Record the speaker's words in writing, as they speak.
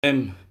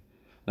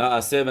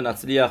נעשה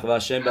ונצליח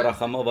והשם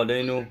ברחמו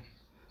עלינו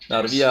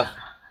נרוויח.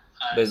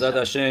 בעזרת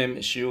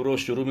השם שיעור رو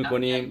شروع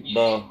میکنیم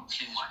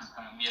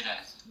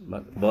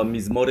با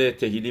مزمور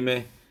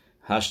تهیلیم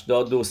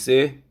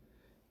 83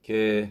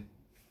 که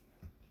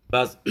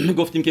باز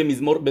گفتیم که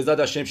مزمور بعزت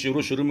هاشم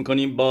شروع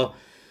میکنیم با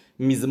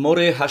مزمور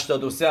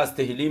 83 از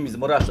تهیلیم.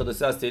 مزمور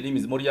 83 از تهیلیم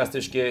مزموری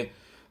هستش که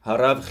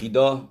هاراو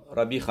خیدا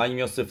ربی خایم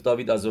یوسف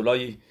داوید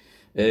ازولای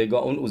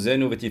گاون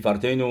اوزنو و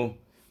تیفرتینو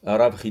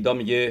هاراو خیدا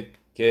میگه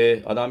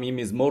که آدم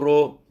این مزمور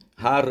رو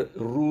هر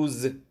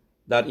روز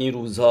در این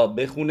روزها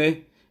بخونه.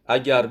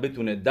 اگر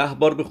بتونه 10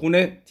 بار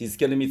بخونه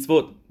تیزکل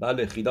میتسوت،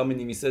 بله خیدا می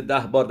نویسه 10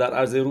 بار در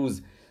عرض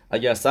روز.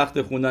 اگر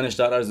سخت خوندنش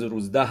در عرض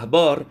روز 10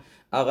 بار،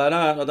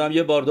 اقلا آدم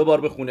یه بار 2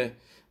 بار بخونه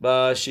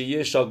و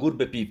شیعه شاگور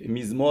بپیپ.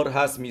 مزمور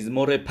هست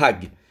مزمور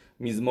پگ،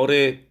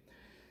 مزمور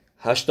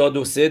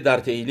 83 در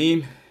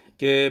تهیلیم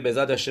که به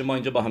ذات ما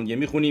اینجا با هم دیگه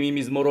میخونیم. این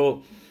مزمور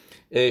رو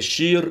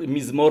شیر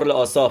مزمور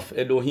لآصاف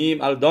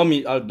الوهیم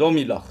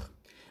الدامیلخ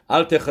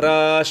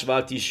التخرش و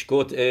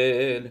التشکوت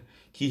ال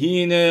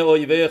کهین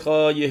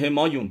اویویخا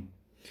یهمایون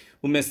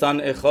و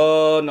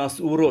مسنعخا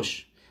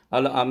ناسوروش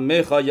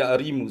الامخا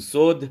یعریمو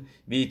صد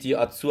ویتی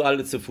اتسو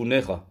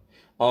الصفونخا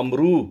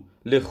امرو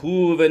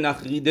لخو و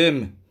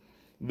نخریدم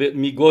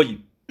میگوی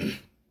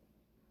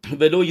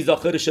ولو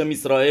یزاخر شم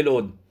اسرائیل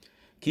اود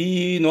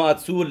کی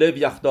نواتسو لب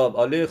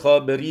یخداب علیخا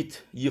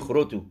بریت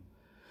یخروتو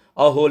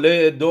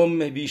آهوله دوم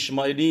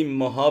ویشمایلیم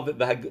مواب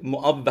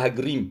و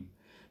هگریم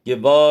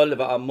گوال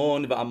و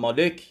امون و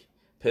امالک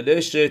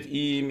پلشت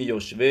ایم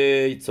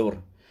یوشوی چور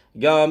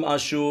گم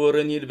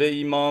اشور نیل و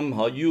ایمام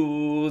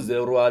هایو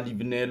زرو علی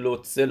بن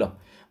لوتسلا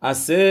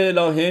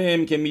اصلا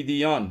هم که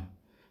میدیان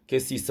که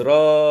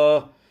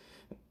سیسرا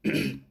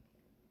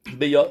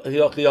به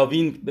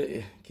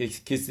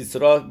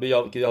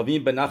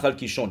قیاوین به نخل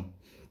کیشون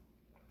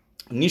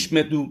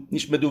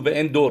نشمدو به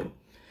این دور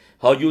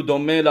هایو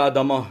دومه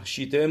لعدما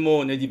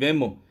شیتمو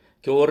ندیبمو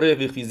که اوره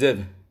و خیزه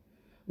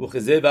و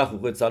خیزه و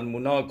خوخت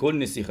سلمونا کل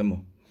نسیخمو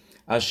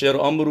اشر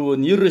امرو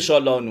نیر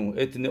شالانو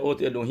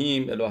اتنئوت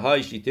الوهیم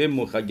الوهای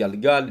شیتمو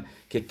خگلگل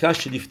که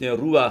کش لیفن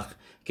روح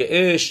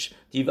که اش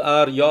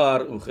تیوار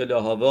یار و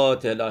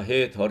خلاهوات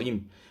الهه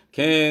تاریم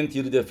کن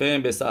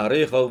تیردفن به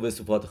سهرخا و به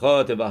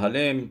صفاتخات و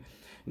حلم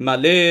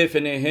مله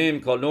فنهم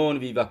کالون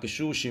وی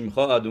وکشو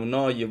شیمخا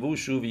ادونا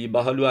یوشو وی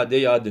بحلو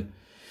عدیاد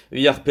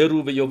وی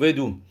یخپرو و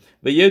یوودو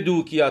و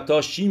یدو کی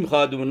اتا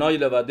شیمخا ادونای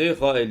لوده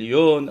خا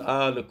الیون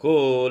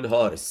الکل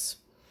هارس.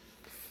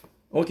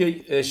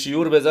 اوکی،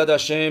 شیور به زد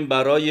هشم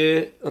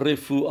برای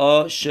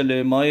رفوعا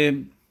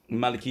شلمای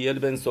ملکیل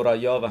بن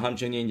سریا و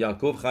همچنین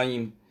یعقوب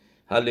خایم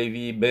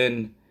حلوی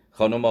بن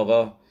خانوم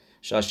آقا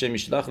شاشه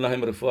میشلخ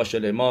لهم رفوعا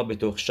شلما به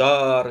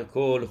تخشار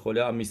کل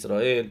خله ام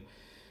اسرائیل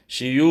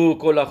شیو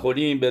کل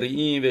خولیم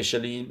بریئیم و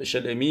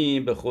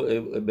شلمیم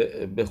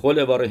به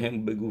خل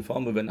وارهم به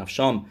گوفام و به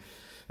نفشام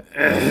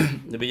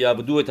به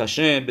یعبدو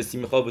تشم به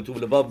سیمخا و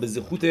طول باب به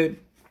زخوت.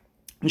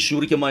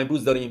 شیوری که ما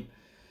امروز داریم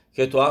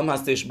که تو هم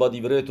هستش با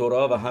دیوره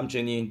تورا و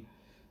همچنین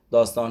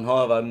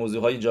داستانها و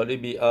موضوعهای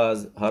جالبی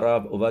از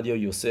هاراو عوودیا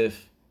یوسف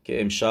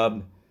که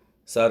امشب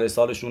سر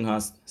سالشون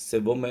هست،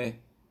 3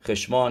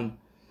 خشمان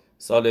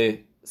سال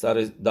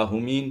سر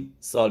 10مین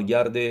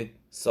سالگرد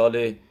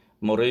سال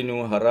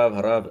مورینو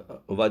هاراو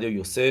عوودیا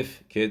یوسف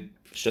که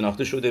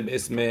شناخته شده به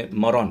اسم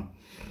ماران.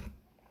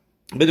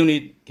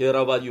 بدونید که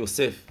هاراو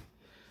یوسف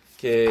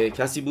که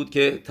کسی بود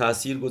که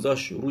تأثیر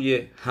گذاشت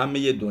روی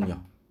همه دنیا.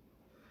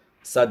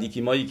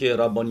 صدیقی مایی که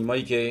ربانی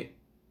مایی که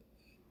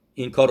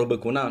این کار رو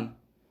بکنن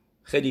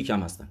خیلی کم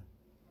هستن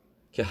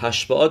که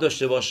هشبعا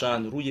داشته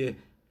باشن روی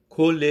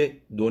کل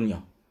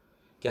دنیا،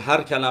 که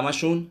هر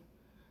کلمه‌شون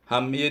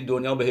همه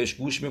دنیا بهش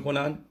گوش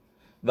میکنن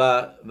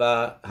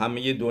و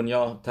همه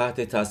دنیا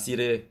تحت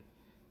تاثیر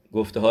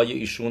گفته های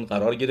ایشون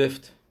قرار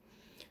گرفت.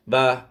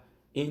 و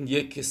این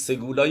یک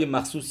سگولای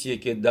مخصوصیه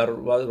که در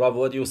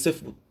رواد یوسف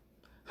بود.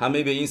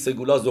 همه به این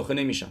سگولا زخه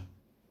نمیشن.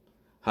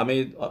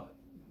 همه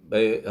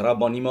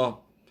ربانی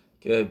ما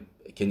که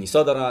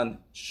کنیسا دارن،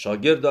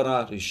 شاگرد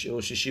دارن،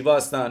 شیشیوا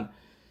هستن،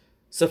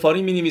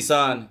 سفاری می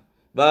نویسن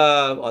و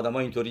آدم ها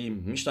اینطوری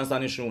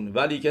میشناسنشون،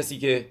 ولی کسی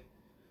که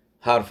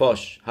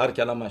حرفاش هر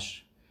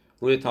کلمش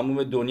روی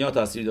تمام دنیا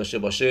تاثیر داشته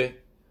باشه،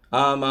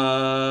 اما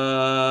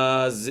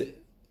از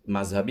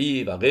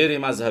مذهبی و غیر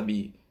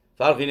مذهبی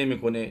فرقی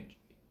نمیکنه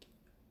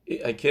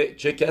که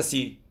چه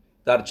کسی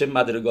در چه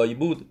مدرگاهی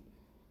بود،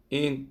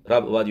 این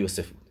رواد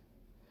یوسف بود.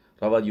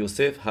 رواد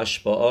یوسف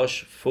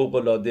هشبعاش فوق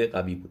العاده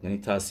قوی بود، یعنی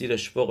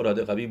تاثیرش فوق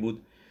العاده قوی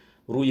بود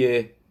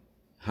روی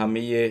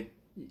همه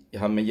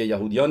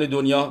یهودیان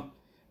دنیا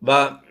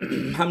و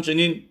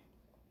همچنین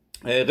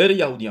غیر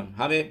یهودیان.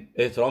 همه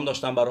احترام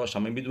داشتن براش،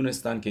 همه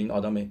میدونستن که این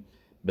آدم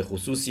به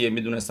خصوصیه،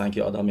 میدونستن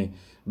که آدم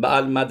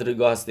بعل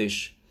مدرگاه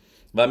هستش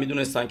و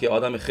میدونستن که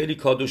آدم خیلی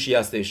کادوشی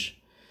هستش.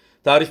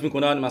 تعریف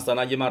میکنن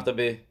مثلا یه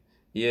مرتبه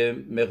یه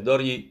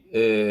مقداری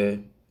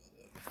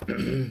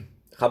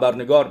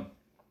خبرنگار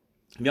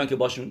میان که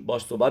باش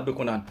صحبت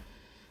بکنن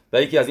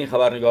و یکی از این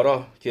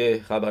خبرنگارا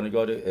که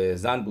خبرنگار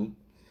زن بود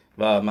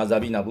و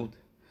مذهبی نبود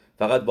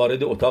فقط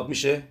وارد اتاق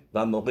میشه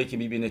و موقعی که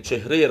میبینه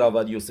چهره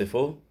راود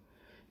یوسفو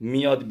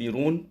میاد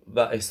بیرون و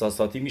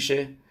احساساتی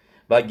میشه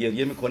و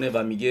گریه میکنه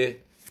و میگه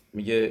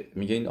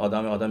این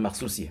آدم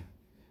مخصوصیه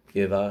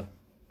و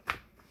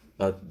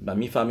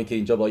میفهمه که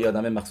اینجا با یه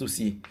آدم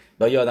مخصوصی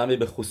با یه آدم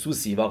به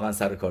خصوصی واقعا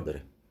سر کار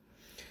داره.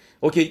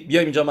 اوکی،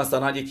 بیایم اینجا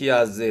مثلا یکی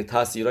از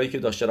تاثیرایی که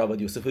داشته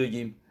راود یوسف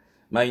بگیم.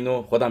 من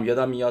اینو خودم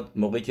یادم میاد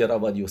موقعی که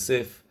راود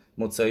یوسف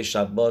مدسای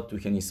شبات تو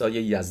کنیسای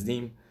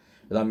یزدیم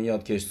یادم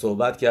میاد که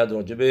صحبت کرد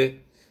راجع به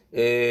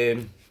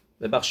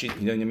ببخشید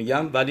اینو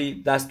نمیگم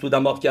ولی دست تو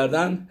دماغ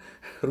کردن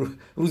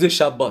روز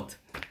شبات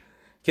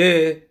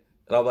که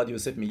راود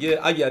یوسف میگه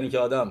اگر اینکه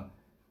آدم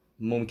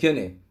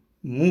ممکنه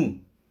مو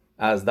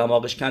از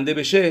دماغش کنده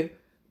بشه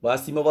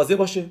بایستی مواظب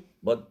باشه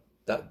با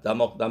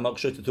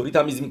دماغش رو طوری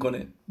تمیز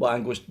میکنه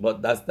با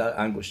دست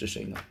در انگشتش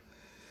اینا.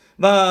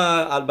 و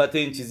البته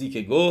این چیزی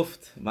که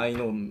گفت من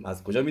اینو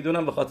از کجا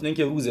میدونم به خاطر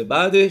اینکه روز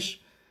بعدش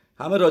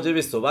همه راجع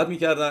به صحبت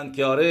میکردن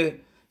که آره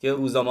که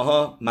روزنامه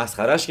ها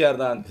مسخرش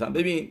کردن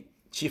ببین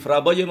چیف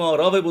ربای ما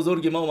راو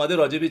بزرگ ما اومده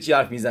راجع به چی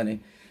حرف میزنه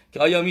که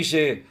آیا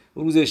میشه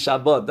روز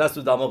شبات دست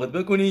تو دماغت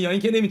بکنی یا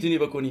اینکه نمیتونی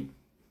بکنی.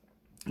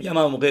 یا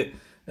من موقع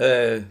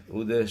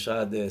حدود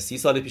شاید 30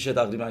 سال پیش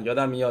تقریبا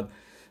یادم میاد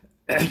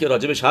که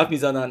راجبش حرف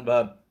میزنن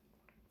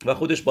و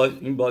خودش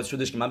این باعث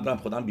شدش که من برم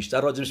خودم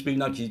بیشتر راجبش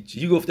ببینم که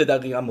چی گفته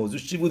دقیقاً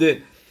موضوعش چی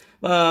بوده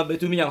و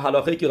بهتون میگم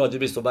حلاخه‌ای که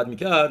راجبش صحبت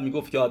میکرد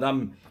میگفت که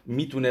آدم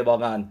میتونه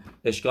واقعا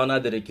اشکال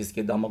نداره کسی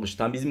که دماغش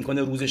تمیز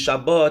میکنه روز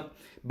شبات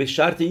به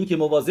شرط اینکه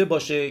مواظب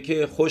باشه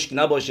که خشک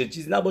نباشه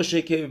چیز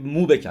نباشه که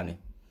مو بکنه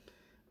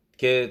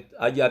که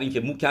اگر اینکه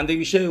مو کنده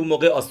میشه اون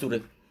موقع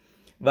آسوره.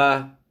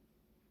 و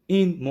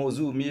این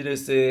موضوع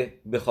میرسه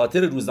به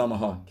خاطر روزنامه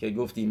ها که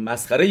گفتیم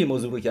مسخره این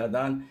موضوع رو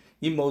کردن.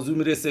 این موضوع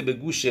میرسه به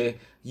گوش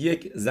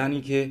یک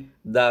زنی که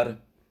در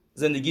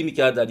زندگی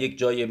میکرد در یک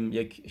جای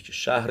یک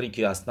شهری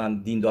که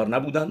اصلا دیندار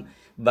نبودن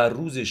و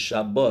روز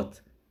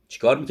شبات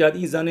چیکار میکرد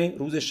این زنه؟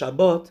 روز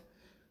شبات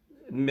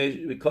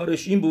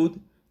کارش این بود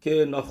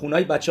که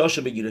ناخونای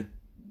بچه‌هاشو بگیره.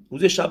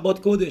 روز شبات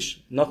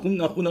کدش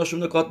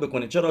ناخوناشون رو کات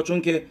بکنه. چرا؟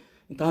 چون که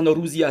تنها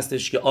روزی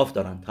هستش که آف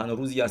دارن، تنها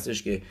روزی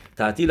هستش که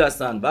تعطیل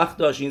هستن. وقت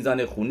داشت این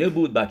زنه خونه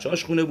بود،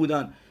 بچه‌هاش خونه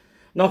بودن،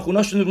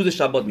 ناخوناشون روز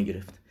شبات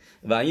میگرفت.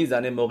 و این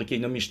زنه موقعی که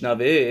اینو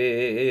میشنوه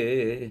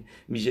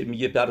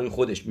میگه برای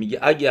خودش میگه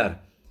اگر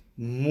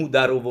مو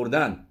در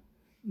آوردن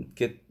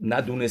که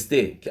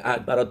ندونسته که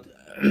برات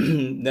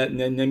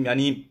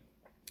یعنی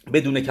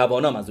بدون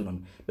کوانا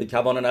منظورم به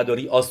کوانا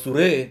نداری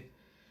آسوره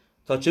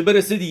تا چه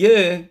برسه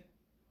دیگه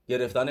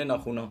گرفتن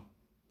ناخونا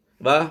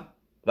و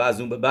از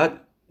اون به بعد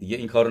دیگه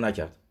این کارو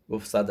نکرد.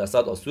 گفت 100%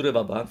 آسوره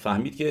و بعد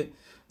فهمید که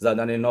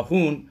زدن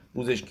ناخون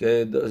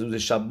روز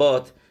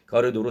شبات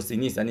کار درستی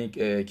نیست، یعنی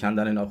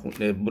کندن ناخون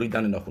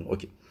بریدن ناخون.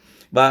 اوکی.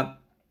 و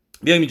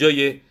بیایم اینجا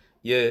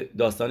یه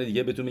داستان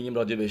دیگه بهتون میگیم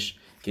راجبش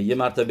که یه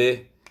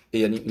مرتبه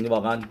یعنی این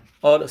واقعا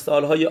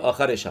سالهای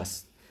آخرش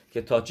هست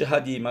که تا چه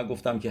حدی من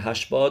گفتم که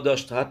هشبا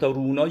داشت حتی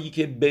رونایی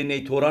که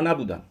بین تورا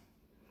نبودن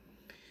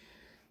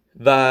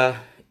و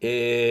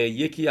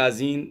یکی از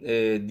این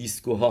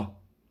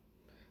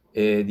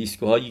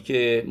دیسکوهایی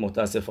که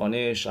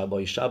متاسفانه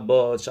شبای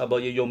شبات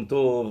شبای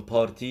یومتو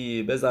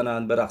پارتی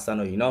بزنن برقصن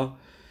و اینا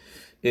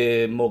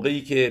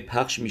موقعی که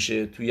پخش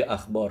میشه توی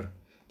اخبار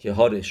که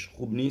حالش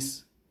خوب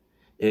نیست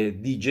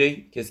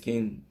دیجی کسی که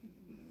این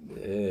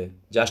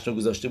جشن رو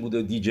گذاشته بود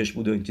و دیجش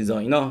بود و این چیزا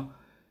اینا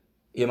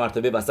یه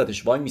مرتبه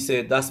وسطش وای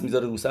میسه دست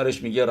میذاره رو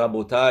سرش میگه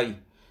ربوتای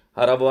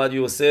هاراو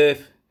یوسف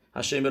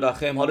هشم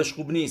رحم حالش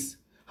خوب نیست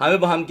همه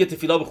با هم دیگه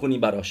تفیلا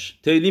بخونیم براش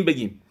تیلیم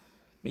بگیم.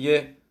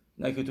 میگه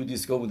نه که تو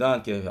دیسکو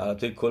بودن که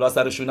البته کلا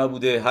سرشون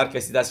نبوده هر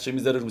کسی دستش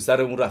میذاره رو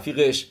سر اون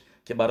رفیقش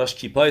که براش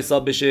کیپا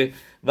حساب بشه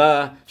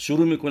و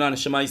شروع میکنن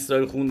شما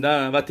اسرائیل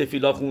خوندن و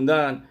تفیلا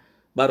خوندن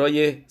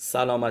برای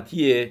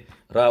سلامتی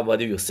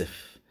راود یوسف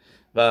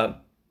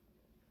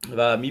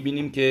و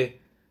میبینیم که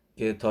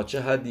تا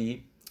چه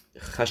حدی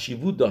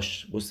خشیوت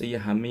داشت واسه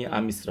همه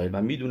ام اسرائیل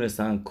و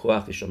میدونستن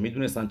کوخش و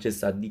میدونستن چه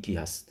صدیقی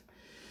هست.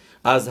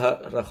 از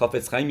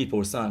خافت خیم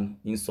میپرسن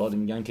این سوال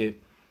میگن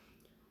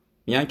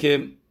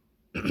که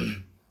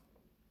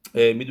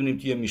میدونیم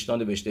توی میشنا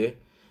نوشته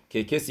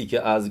که کسی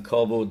که از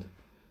کاود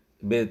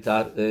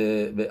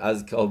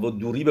از کاود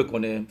دوری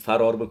بکنه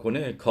فرار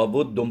بکنه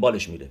کاود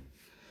دنبالش میره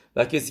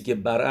و کسی که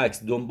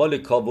برعکس دنبال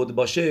کاود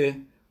باشه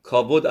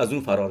کاود از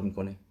اون فرار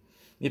میکنه.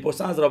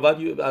 میپرسن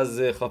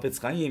از خافت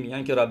خیم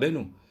میگن که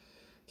ربنو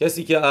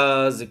کسی که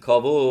از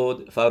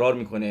کاود فرار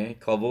میکنه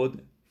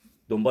کاود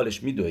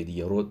دنبالش میدوه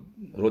دیگه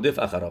رودف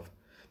اخراف.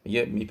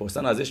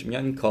 میپرسن ازش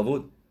میگن این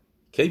کاود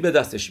کی به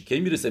دستش کی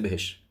میرسه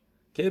بهش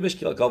کی بهش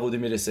کاود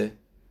میرسه؟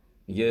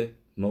 میگه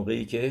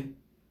موقعی که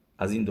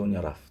از این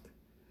دنیا رفت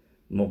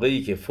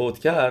موقعی که فوت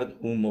کرد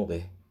اون موقع.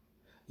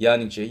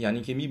 یعنی چه؟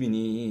 یعنی که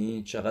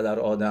میبینی چقدر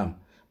آدم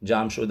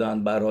جمع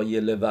شدن برای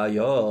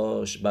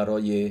لویاش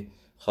برای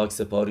خاک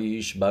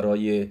سپاریش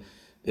برای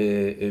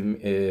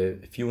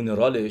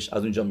فیونرالش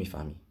از اونجا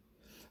میفهمی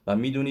و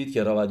میدونید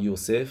که راود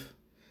یوسف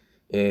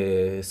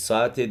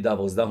ساعت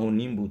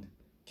 12:30 بود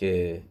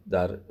که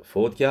در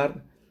فوت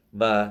کرد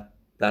و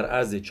در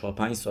عرض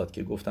 4-5 ساعت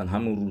که گفتن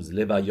همون روز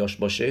لویاش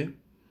باشه،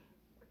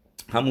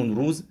 همون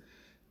روز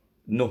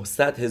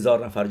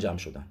 900,000 نفر جمع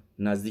شدن،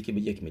 نزدیک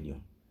به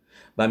 1,000,000.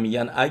 و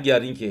میگن اگر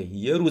اینکه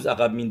یه روز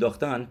عقب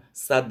مینداختن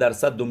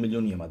 100% 2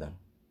 میلیون میومدن،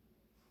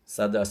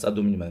 100%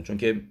 2 میلیون میومدن، چون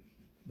که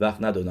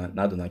وقت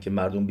ندادن که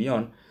مردم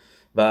بیان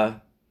و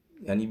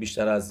یعنی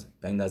بیشتر از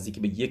نزدیک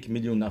به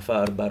 1,000,000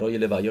 نفر برای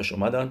لویاش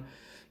اومدن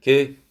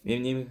که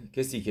میبینیم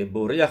کسی که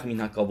بوره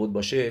یخمین کاود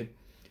باشه،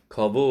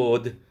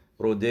 کاود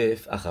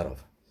رودف اخراو.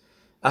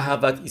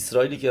 احوت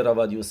اسرائیلی که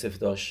رواد یوسف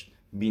داشت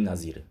بی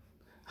نظیره،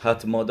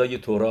 حتمادای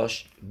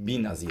توراش بی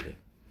نظیره.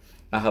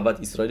 احوت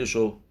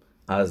اسرائیلشو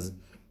از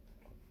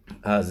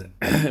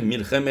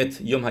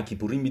ملخمت یوم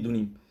هکیپوریم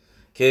میدونیم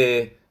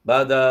که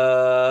بعد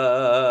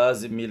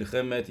از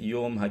ملخمت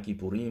یوم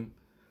هکیپوریم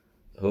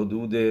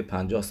حدود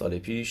 50 سال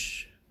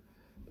پیش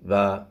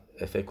و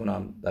فکر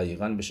کنم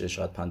دقیقاً بشه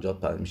شاید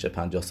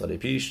 50 سال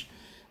پیش،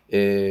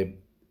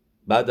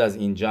 بعد از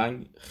این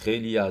جنگ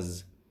خیلی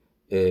از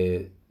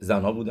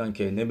زنها بودن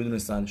که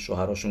نمیدونستن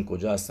شوهراشون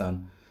کجا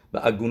هستن و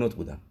عگونوت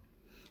بودن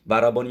و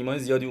ربانیمای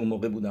زیادی اون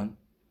موقع بودن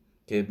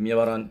که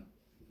میبرن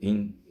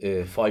این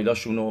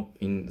فایلاشون و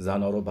این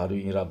زنها رو برای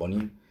این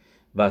ربانیم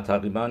و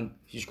تقریبا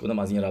هیچ کدوم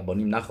از این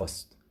ربانیم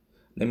نخواست،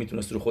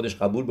 نمیتونست رو خودش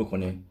قبول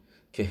بکنه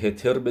که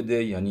هتر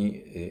بده،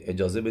 یعنی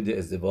اجازه بده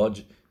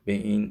ازدواج به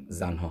این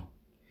زنها.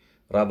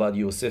 رواد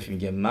یوسف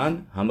میگه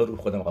من همه رو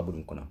خودم قبول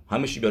میکنم،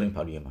 همه چی بیارین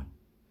پلوی من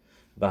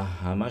و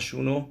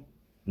همشونو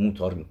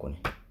موتار میکنه.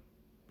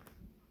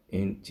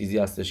 این چیزی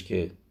هستش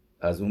که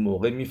از اون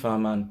موقع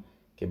میفهمن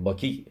که با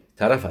کی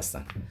طرف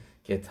هستن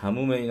که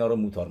تموم اینا رو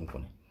موتار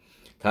میکنه.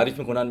 تعریف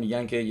میکنن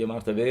میگن که یه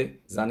مرتبه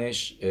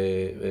زنش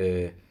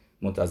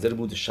منتظر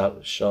بود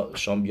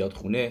شام بیاد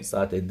خونه،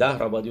 ساعت 10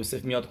 رواد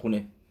یوسف میاد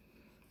خونه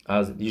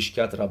از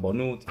لیشکت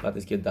ربانوت، بعد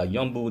از که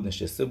دیان بود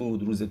نشسته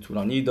بود، روز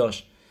طولانی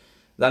داشت،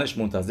 زنش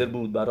منتظر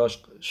بود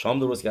براش شام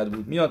درست کرده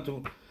بود، میاد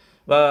تو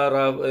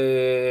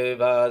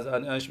و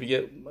زنش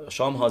میگه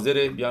شام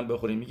حاضره بیان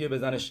بخوریم. میگه به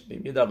زنش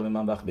یه دقیقه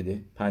من وقت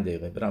بده، 5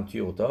 دقیقه برم توی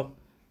اتاق،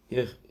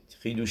 یه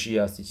خیدوشی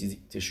هست، چیزی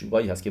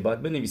تشوبایی هست که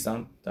باید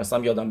بنویسم،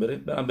 درسم یادم بره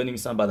برم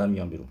بنویسم بعدم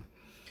میام بیرون.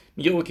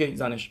 میگه اوکی.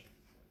 زنش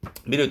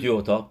میره توی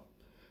اتاق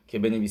که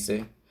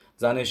بنویسه،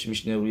 زنش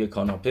میشینه روی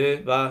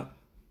کاناپه و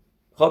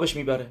خوابش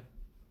میبره.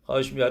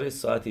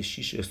 ساعت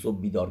 6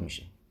 صبح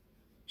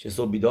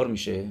بیدار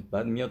میشه.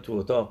 بعد میاد تو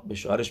اتاق به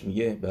شوهرش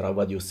میگه، به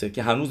رواد یوسف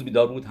که هنوز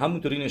بیدار بود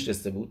همونطوری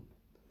نشسته بود،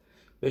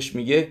 بهش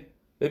میگه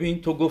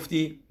ببین تو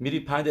گفتی میری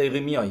 5 دقیقه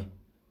میای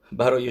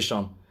برای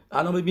شام،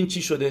 الان ببین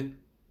چی شده.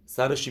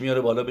 سرش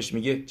میاره بالا بهش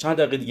میگه چند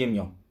دقیقه دیگه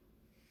میام.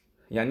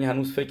 یعنی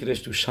هنوز فکرش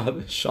تو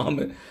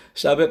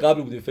شب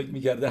قبل بوده، فکر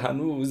میکرده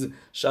هنوز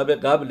شب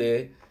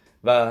قبله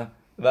و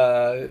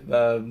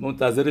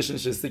منتظرش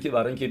نشسته که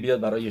برای اینکه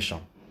بیاد برای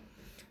شام.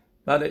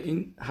 بله،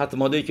 این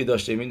حتماده‌ای که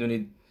داشته.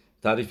 میدونید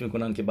تعریف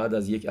میکنن که بعد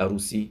از یک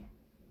عروسی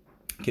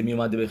که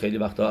میومده به خیلی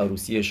وقتا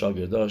عروسی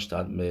شاگرداش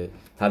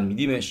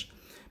تلمیدیمش،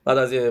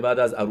 بعد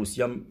از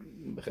عروسی هم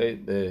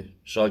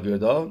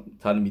شاگردا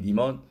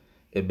تلمیدیمان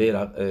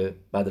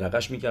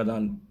بدرقش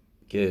میکردن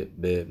که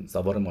به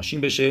سوار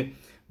ماشین بشه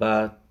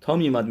و تا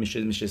میومد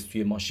میشست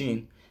توی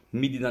ماشین،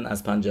 میدیدن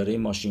از پنجره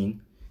ماشین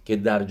که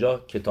درجا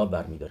کتاب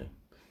برمیداره،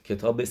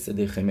 کتاب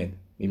صدق خمد.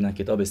 میبینن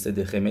کتاب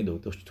صدق خمد رو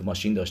تو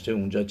ماشین داشته،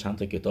 اونجا چند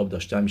تا کتاب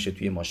داشته همیشه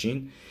توی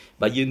ماشین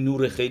و یه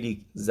نور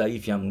خیلی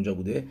ضعیفی هم اونجا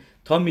بوده.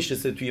 تا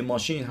میشسته توی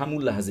ماشین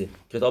همون لحظه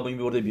کتاب رو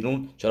میبرده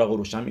بیرون، چراغ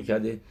روشن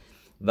میکرده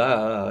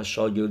و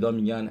شاگردا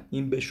میگن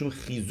این بهشون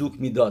خیزوک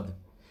میداد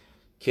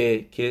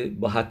که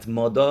با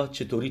حتمادا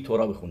چطوری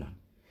تورا بخونن،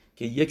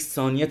 که یک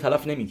ثانیه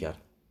تلف نمیکرد.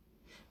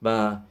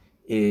 و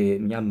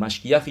میگن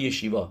مشکیخ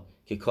یشیوا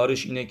که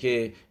کارش اینه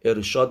که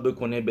ارشاد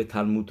بکنه به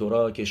تلمود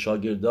تورا که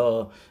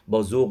شاگردا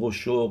با ذوق و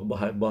شوق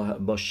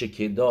با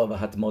شکدا و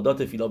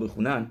حتمادات فیلا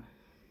بخونن.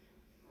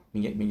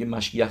 میگه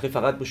مشکیخه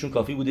فقط بهشون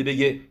کافی بوده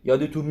بگه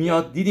یادتون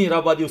میاد دیدین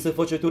رواد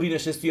یوسف چطوری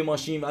نشست توی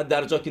ماشین و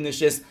در جا که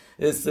نشست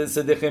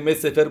صدقه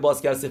سفر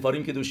باز کرد،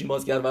 سفاریم که دوشین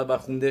باز کرد و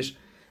خوندش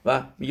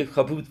و میگه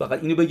کافی بود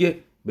فقط اینو بگه،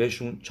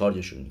 بهشون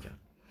چارجشون میکرد.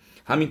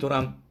 همینطور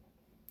هم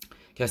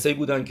کسایی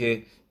بودن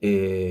که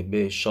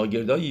به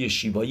شاگردای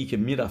یشیوایی که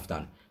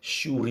میرفتن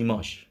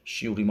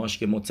شیوریماش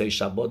که مدعی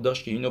شبات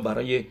داشت که اینو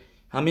برای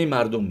همه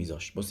مردم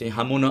میذاشت، واسه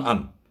همون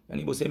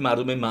یعنی واسه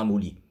مردم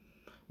معمولی،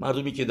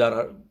 مردمی که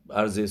در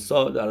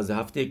عرض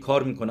هفته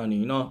کار میکنن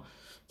اینا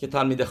که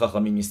تلمید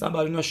خاخامی نیستن،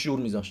 برای اینا شیور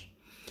میذاشت.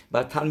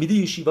 و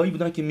تلمیدی یشیوایی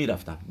بودن که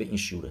میرفتن به این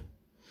شیوره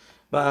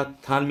و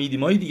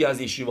تلمیدیمای دیگه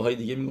از یشیواهای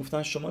دیگه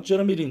میگفتن شما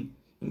چرا میرین؟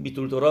 این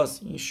بیتول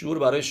توراست، این شیور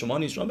برای شما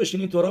نیست، شما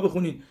بشینین تورا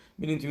بخونین.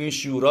 میرین تو این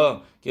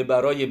شیورا که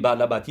برای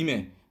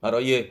بلبتیمه،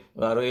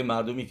 برای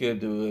مردمی که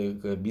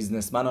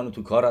بیزنسمنن و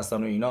تو کار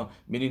هستن و اینا،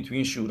 میرین تو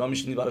این شیورا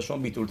میشینین، برای شما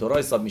بیتول تورا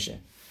حساب میشه.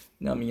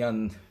 اینا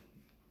میگن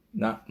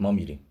نه ما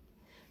میریم.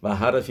 و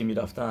هر رفی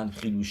میرفتن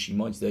خیلی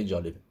شیما چیزای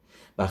جالب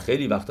و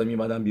خیلی وقتا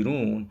میمدن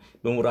بیرون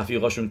به اون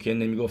رفیقاشون که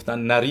نمیگفتن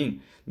نرین،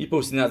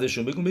 میپرسین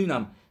ازشون بگون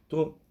ببینم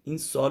تو این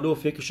سوالو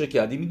فکرشو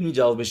کردی میدونی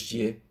جوابش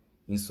چیه؟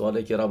 این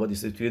سوالی که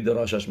روادیسه توی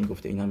دراشش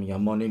میگفته، اینا میگن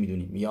ما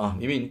نمیدونیم. میگه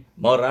میبین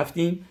ما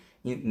رفتیم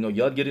اینو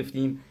یاد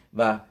گرفتیم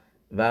و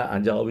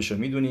جوابش رو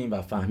میدونیم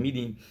و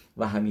فهمیدیم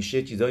و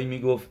همیشه چیزایی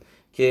میگفت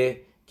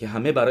که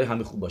همه برای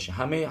همه خوب باشه،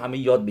 همه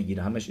یاد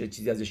بگیرن، همه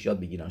چیزی ازش یاد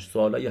بگیرن،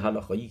 سوالای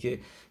حلاخایی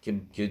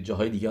که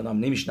جاهای دیگه آدم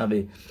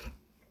نمیشنوه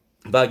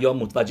و یا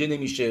متوجه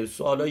نمیشه،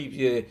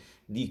 سوالایی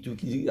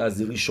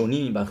از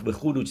ریشونی و به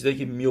خود و چیزایی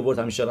که می آورد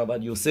همیشه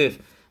رواد یوسف،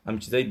 همین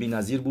چیزای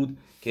بی‌نظیر بود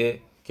که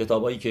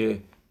کتابایی که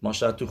ما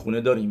شاید تو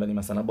خونه داریم ولی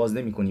مثلا باز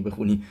نمی‌کنی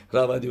بخونی،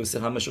 رواد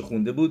یوسف همشو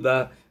خونده بود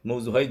و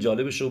موضوعهای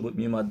جالبش رو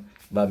میومد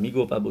و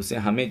میگفت و واسه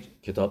همه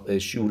کتاب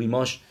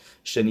شیوریماش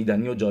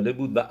شنیدنی و جالب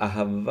بود و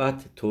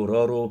اهوت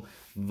تورا رو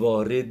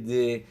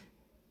وارد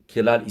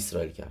کلال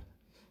اسرائیل کرد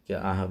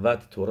که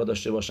اهوت تورا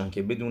داشته باشن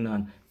که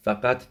بدونن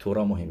فقط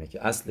تورا مهمه،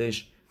 که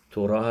اصلش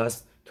تورا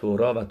هست،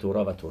 تورا و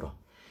تورا و تورا.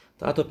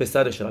 تا حتی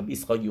پسرش رب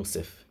اسحاق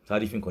یوسف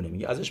تعریف میکنه،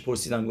 میگه ازش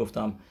پرسیدم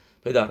گفتم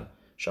پدر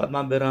شاید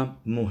من برم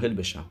موهل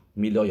بشم،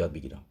 میلا یاد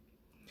بگیرم.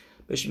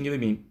 بهش میگه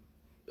ببین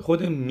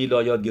خود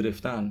میلا یاد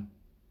گرفتن،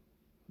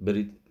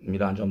 برید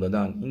میلا انجام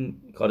دادن، این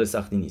کار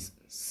سختی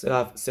نیست،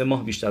 3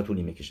 ماه بیشتر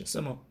طول میکشه،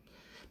 3 ماه.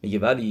 میگه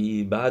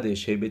ولی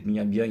بعدش هیبت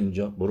میگن بیا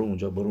اینجا، برو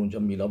اونجا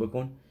میلا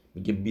بکن،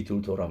 میگه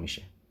بیتول تورا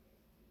میشه،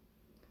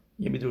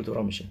 یه بیتول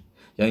تورا میشه.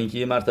 یعنی اینکه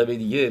یه مرتبه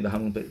دیگه به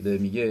همون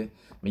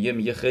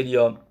میگه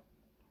خیلیا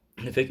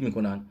فکر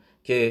میکنن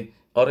که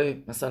آره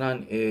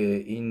مثلا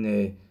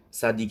این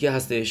صدیقه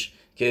هستش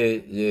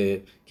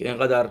که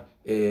اینقدر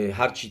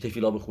هر چی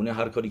تفیلا بخونه،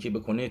 هر کاری که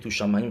بکنه تو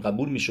شمعیم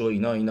قبول میشه و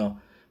اینا.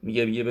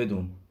 میگه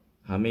بدون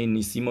همه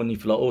نیسیم و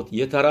نیفلاوت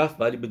یه طرف،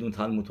 ولی بدون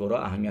تلمود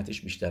تورا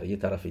اهمیتش بیشتره، یه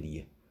طرف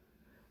دیگه.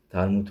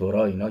 تلمود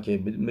تورا اینا که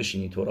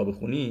بشینی تورا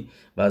بخونی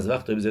و از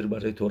وقت بذاری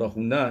برای تورا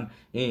خوندن،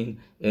 این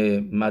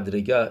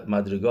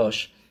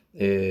مدرگاش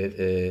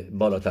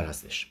بالاتر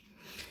هستش.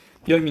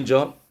 بیایم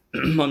اینجا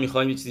ما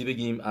میخوایم یه چیزی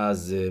بگیم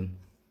از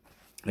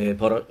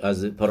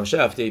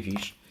پاراشه هفته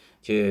پیش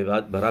که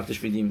بعد ربطش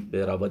بدیم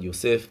به رواد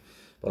یوسف.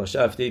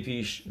 پاراشه هفته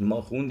پیش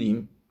ما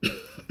خوندیم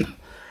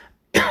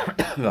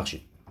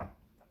بخشید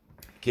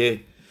که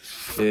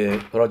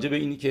راجع به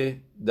اینی که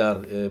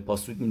در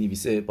پاسوک می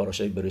نویسه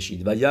پاراشه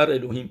برشید و یر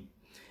الوهیم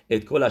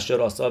ات کل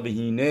اشر عصا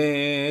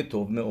بهینه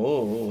توب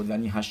مئود،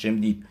 یعنی هشم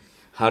دید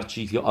هر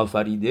چیزی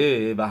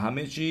آفریده و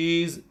همه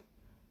چیز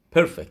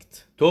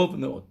پرفکت، توب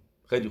مئود،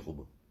 خیلی خوب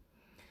بود.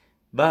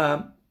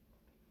 و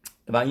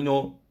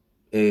اینو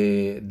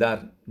در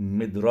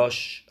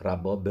مدراش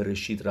ربا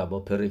برشید ربا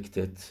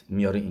پرکتت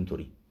میاره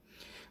اینطوری: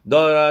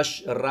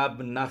 دارش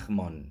رب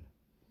نخمان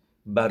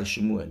بر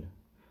شموئل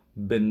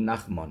بن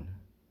نخمان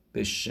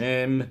به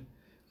شم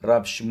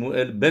رب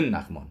شموئل بن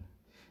نخمان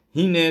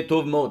هینه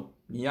توب مود.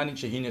 یعنی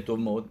چه هینه توب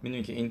مود؟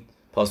 میدونی که این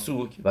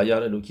پاسوک و یر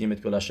الوکیم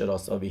ات کل اشر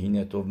عصا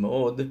بهینه توب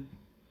مود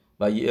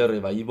و یره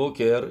و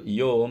یبوکر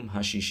یوم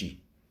هشیشی،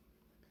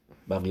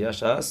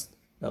 بقیهش هست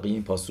بقیه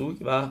این پاسوک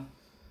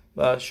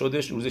و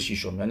شدش روز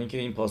ششم، یعنی که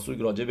این پاسوک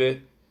راجع به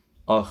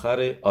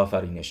آخر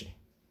آفرینشه،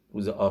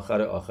 روز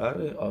آخر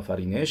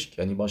آفرینش،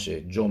 یعنی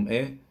باشه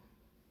جمعه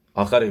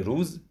آخر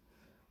روز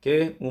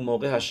که اون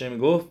موقع هشم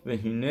گفت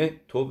بهینه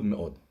توب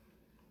مئود،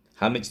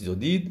 همه چیز رو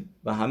دید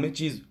و همه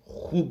چیز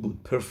خوب بود،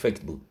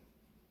 پرفکت بود،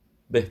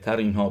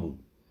 بهترین ها بود.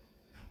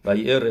 و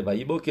یره و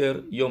یبوکر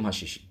یوم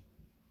هشیشی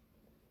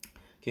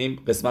که این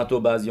قسمت رو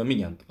بعضیا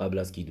میگن قبل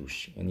از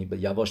کیدوش، یعنی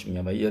به یواش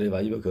میگن و یره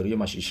و یبوکر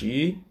یوم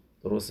هشیشی،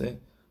 درسته؟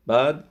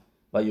 بعد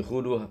و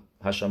یخولو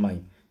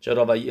هشمین.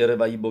 چرا و یره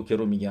و یبوکر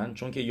رو میگن؟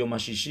 چون که یوم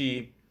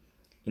هشیشی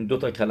این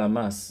 2 کلمه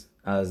است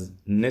از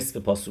نصف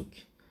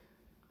پاسوک،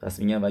 پس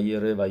میگن و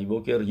یره و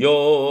یبوکر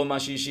یوم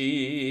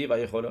هشیشی و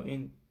یخولو.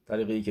 این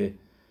طریقی که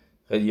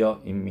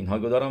خیلیا این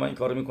مینهاگو دارن و این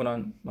کارو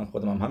میکنن، من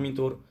خودم هم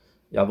همینطور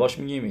یواش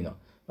میگیم اینا.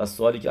 و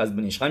سوالی که از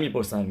بنیشخم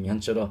میپرسن میگن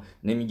چرا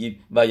نمیگی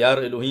و یر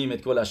الوهیم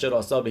ات کل اشر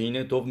عصا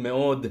بهینه توب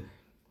مئود؟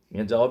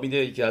 میگه جواب میده،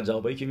 یکی از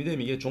جوابایی که میده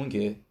میگه چون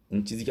که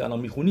این چیزی که الان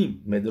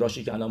میخونیم،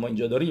 مدراشی که الان ما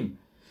اینجا داریم،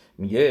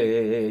 میگه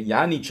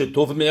یعنی چه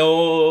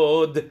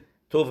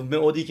توب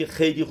مئودی که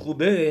خیلی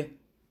خوبه،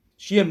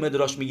 چیه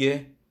مدراش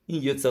میگه؟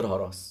 این یتسر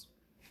هاراست،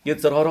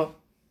 یتسر هارا.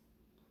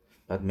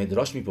 بعد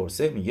مدراش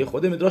میپرسه، میگه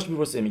خود مدراش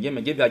میپرسه، میگه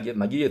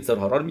مگه یتسر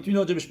هارا رو میتونی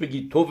راجبش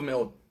بگی توب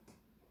مئود؟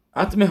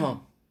 اتمه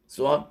ها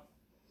سوال.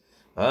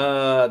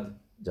 بعد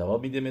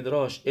جواب میده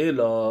مدراش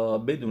الا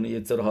بدون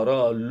یتسر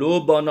هارا لو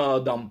بانا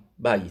آدم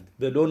بیت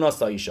و لو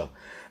ناسایشا.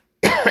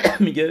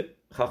 میگه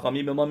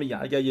خاخامی به ما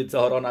میگه اگر یتسر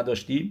هارا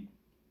نداشتی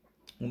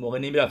اون موقع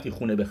نمیرفتی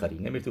خونه بخری،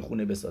 نمیرفتی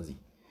خونه بسازی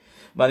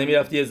و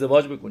نمیرفتی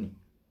ازدواج بکنی،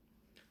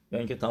 یا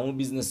اینکه تمام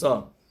بیزنس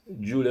ها،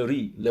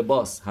 جولری،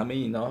 لباس، همه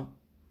اینا،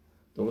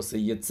 درسته؟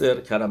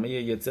 یتسر، کلمه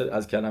یتسر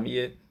از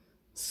کلمه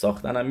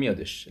ساختن هم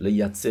میادش،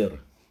 لیتسر،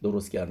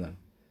 درست کردن.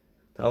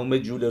 تمام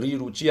جولری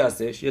رو چی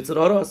هستش؟ یتسر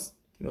هاراست.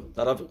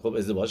 طرف خب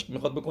ازدواج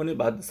میخواد بکنه،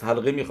 بعد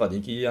حلقه میخواد،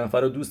 اینکه یه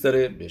نفر رو دوست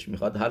داره بهش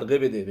میخواد حلقه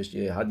بده، بهش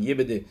یه هدیه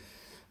بده،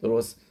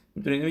 درست؟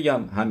 میتونید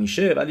نمیگم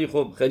همیشه، ولی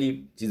خب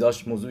خیلی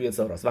چیزاش موضوع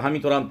یتسر هاراست. و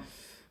همینطور هم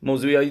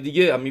موضوعی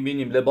دیگه هم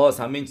میبینیم، لباس،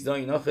 همه این چیزا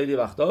اینا خیلی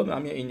وقتا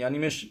همین این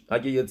یعنیش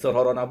اگه یتسر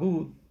هارا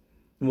نبود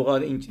موقع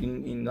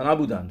این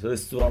نبودن،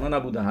 رستورانا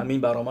نبودن، همه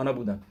این برنامه‌ها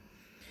نبودن.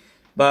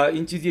 و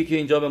این چیزیه که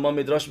اینجا به ما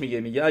مدراش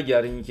میگه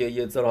اگر اینکه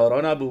یצר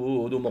هارا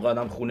نبود و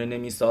مقدم خونه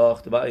نمی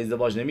ساخت و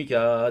ازدواج نمی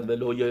کرد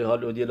ولو یه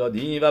حال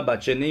دیلادی و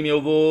بچه نمی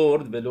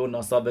آورد ولو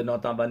ناسا به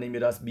ناتن و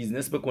نمیرست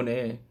بیزنس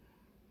بکنه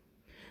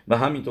و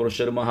همینطور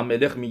شعر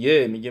محملخ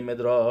میگه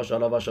مدراش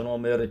علا وشن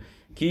عمر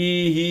کی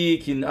هی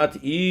کینات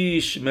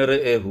ایش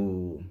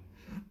مرعهو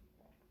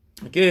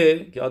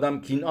که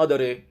آدم کینا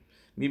داره،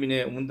 میبینه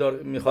اون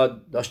داره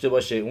میخواد داشته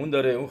باشه، اون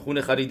داره اون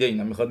خونه خریده،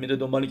 اینا میخواد میره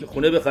دنبالی که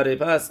خونه بخره،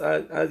 پس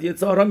از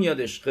یצر هارا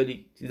میادش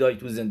خیلی چیزایی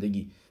تو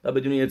زندگی و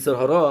بدون یצر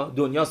هارا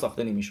دنیا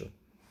ساخته نمیشد،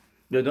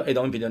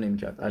 ادامه پیدا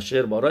نمیکرد.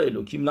 اشر بارا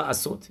الوکیم لا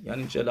اسود،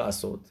 یعنی چه لا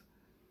اسود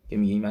که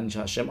میگه من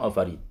هشم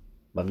آفرید،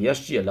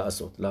 بقیه‌اش چیه؟ لا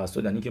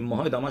اسود یعنی که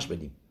ماها ادامهش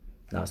بدیم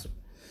لا اسود.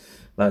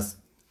 بس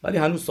ولی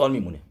هنوز سوال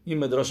میمونه. این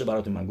مدراش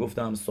براتون من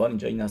گفتم، سوال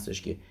اینجا این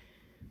هستش که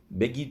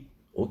بگید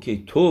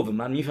اوکی توب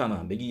من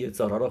میفهمم بگی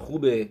یצر هارا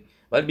خوبه،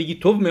 ولی بگی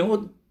توب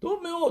میاد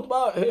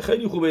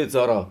خیلی خوبه یצر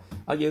هارا،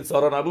 اگه یצر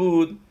هارا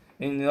نبود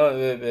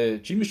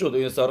این چی میشد؟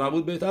 یצر هارا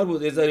نبود بهتر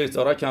بود، یه ذره یצر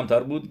هارا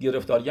کمتر بود،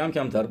 گرفتاری هم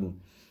کمتر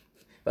بود.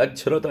 ولی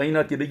چرا تا این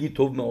حد که بگی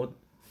توب میاد؟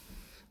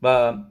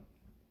 و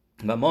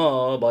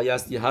ما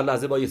بایستی هر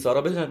لحظه با یצر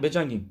هارا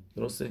بجنگیم.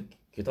 درسته؟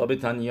 کتاب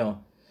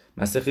تنیا،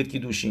 مسخت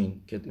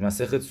کیدوشین،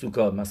 مسخت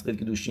سوکا، مسخت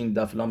کیدوشین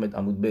دف لامد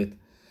عمود بیت،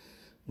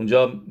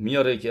 اونجا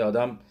میاره که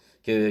آدم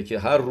که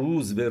هر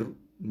روز به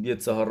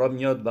یצر هارا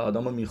میاد و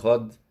آدمو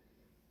میخواد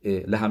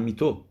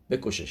لهمیتو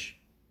بکشش،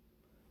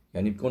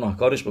 یعنی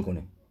گناهکارش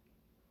بکنه.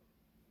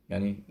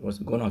 یعنی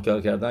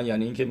گناهکار کردن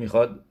یعنی این که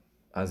میخواد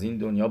از این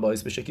دنیا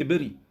باعث بشه که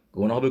بری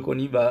گناه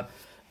بکنی و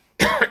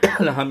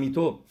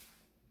لهمیتو،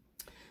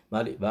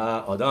 و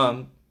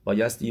آدم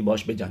بایستی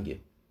باش بجنگه.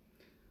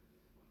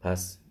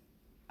 پس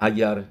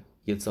اگر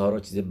یצر هارا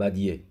چیز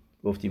بدیه،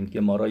 گفتیم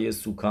که مارای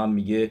سوکام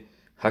میگه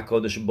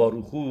حکادش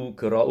باروخو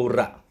کراو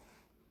رع،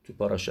 تو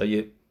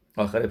پاراشای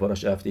آخر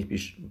پاراشای هفته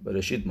پیش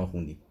برشید ما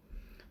خوندیم،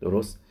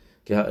 درست؟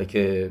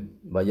 که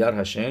بایر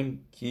هشم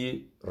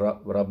کی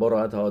ربا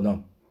راحت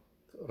آدم،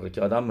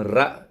 که آدم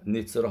رع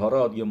یצر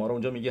هارا دیگه ما رو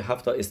اونجا میگه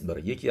 7 تا اسم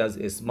داره، یکی از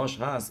اسماش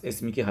هست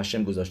اسمی که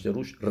هشم گذاشته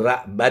روش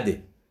رع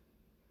بده،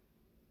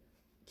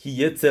 کی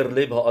یצر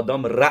لب ها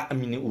آدم رع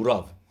مینی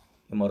اوراو،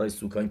 مارای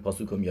سوکا این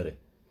پاسوکو میاره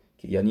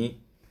که یعنی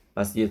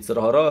پس یצر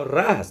هارا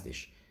رع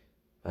هستش.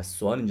 پس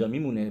سوال اینجا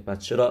میمونه پس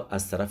چرا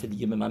از طرف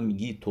دیگه به من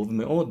میگی توب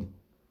معود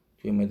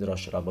توی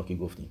مدراش ربا که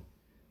گفتیم؟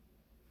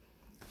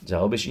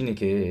 جوابش اینه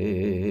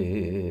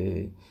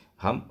که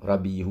هم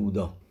ربی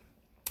یهودا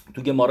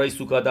تو گمارای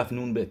سوکا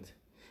دفنون بت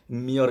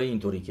میاره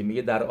اینطوری که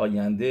میگه در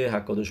آینده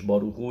حکادش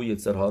باروخو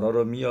یצر هارا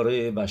رو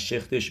میاره و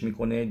شختش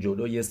میکنه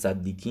جلوی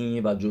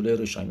صدیکی و جلوی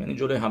رشایم، یعنی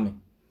جلوی همه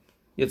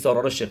یצر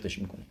هارا رو شختش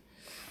میکنه.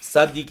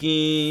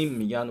 صدیکی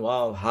میگن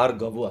واو هر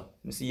گاوه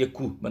مثل یه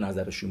کوه به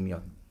نظرشون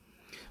میاد،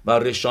 و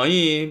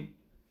رشایم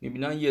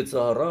میبینن یצر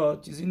هارا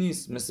چیزی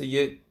نیست، مثل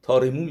یه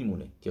تارمو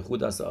میمونه که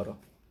خود از هارا.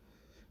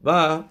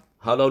 و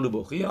حلال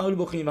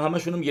بخیم و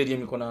همشون هم گریه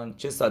میکنن،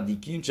 چه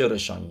صدیکیم چه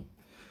رشایم.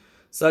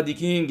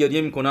 صدیکیم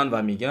گریه میکنن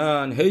و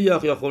میگن هی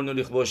یا خورنو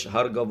لیخ باش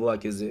هر گاوه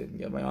کزه،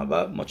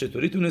 ما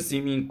چطوری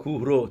تونستیم این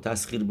کوه رو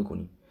تسخیر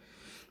بکنیم.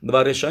 و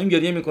رشایم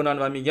گریه میکنن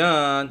و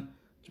میگن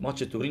ما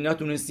چطوری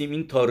نتونستیم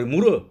این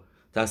تارمو رو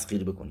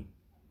تسخیر بکنیم.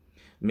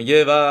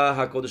 میگه و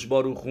حکادش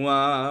باروخو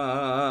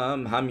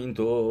هم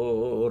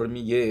همینطور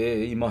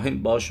میگه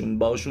مهین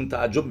باشون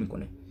تعجب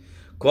میکنه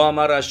که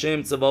امر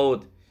هشم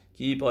tzvaot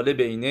کی پاله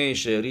بینه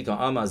شعری تا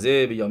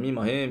امازه بیامی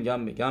مهم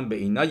گم به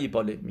اینه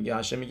پاله، میگه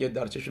هشم میگه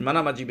در چشم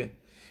منم عجیبه.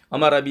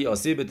 اما ربی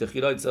آسیب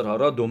تخیرای یצر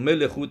هارا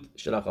دمل خود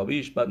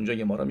شلقابیش. بعد اونجا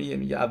گمارا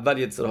میگه اول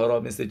یצر هارا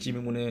مثل چی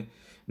میمونه؟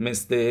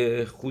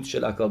 مثل خود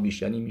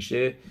شلقابیش، یعنی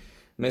میشه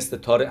مثل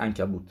تار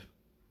عنکبوت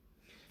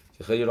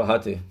که خیلی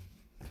راحته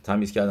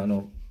تمیز کردن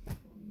و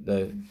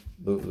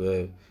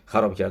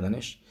خراب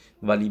کردنش،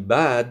 ولی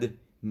بعد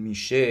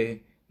میشه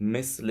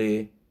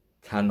مثل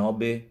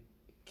تناب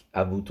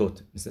عوودیا،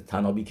 مثل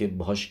تنابی که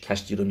باهاش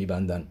کشتی رو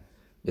میبندن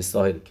به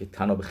ساحل که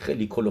تناب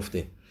خیلی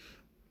کلفته،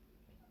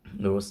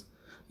 درست؟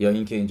 یا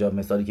این که اینجا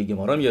مثالی که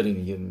گمارا میاره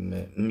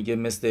میگه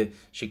مثل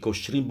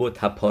شکشترین با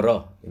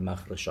تپارا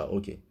مخرشا.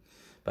 اوکی،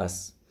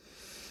 پس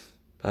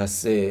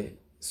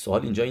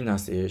سوال اینجا این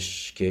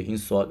هستش که این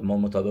سوال ما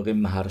مطابق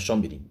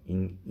مهرشان بریم،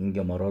 این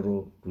گمارا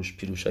رو روش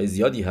پیروشای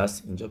زیادی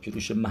هست، اینجا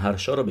پیروش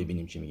مهرشا رو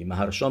ببینیم چی میگه.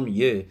 مهرشان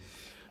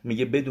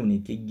میگه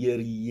بدونید که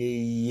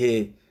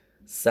گریه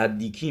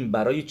صدیکیم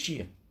برای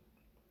چیه.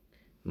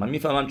 من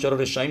میفهمم چرا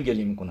رشایم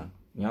گریه میکنن،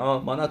 یا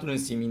ما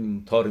نتونستیم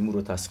این تارمور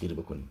رو تسخیر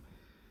بکنیم،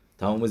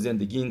 تمام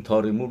زندگی این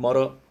تارمور ما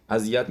رو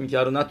اذیت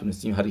میکرد و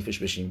نتونستیم حریفش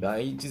بشیم و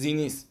این چیزی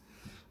نیست.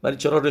 ولی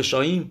چرا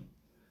رشایم؟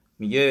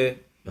 میگه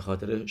به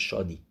خاطر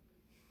شادی.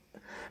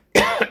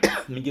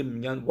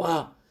 میگن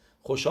واه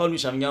خوشحال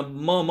میشم، میگن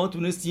ما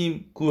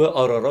تونستیم کوه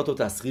آرارات رو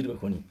تسخیر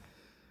بکنیم.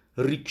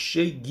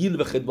 ریکشه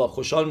گیل و خدوا،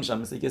 خوشحال میشم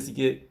مثل کسی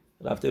که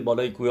رفته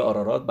بالای کوه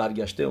آرارات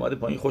برگشته اومده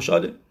پایین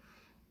خوشحاله،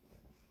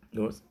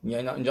 درست؟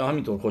 یعنی اینجا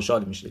همینطور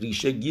خوشحال میشه،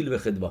 ریشه گیل و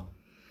خدوا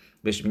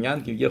بهش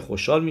میگن که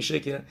خوشحال میشه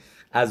که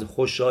از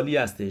خوشحالی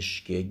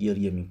هستش که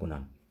گریه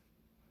میکنن.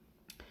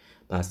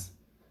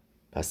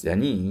 پس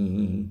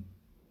یعنی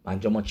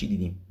انجام ما چی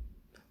دیدیم؟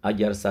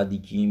 اگر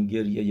صدیکیم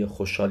گریه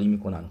خوشحالی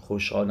میکنن،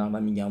 خوشحالن و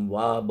میگن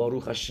وا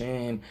باروخ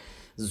هشم،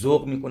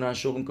 ذوق میکنن،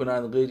 شوق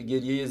میکنن،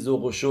 گریه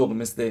ذوق و شوق،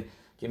 مثل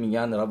که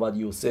میگن رواد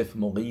یوسف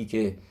موقعی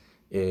که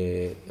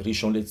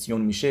ریشون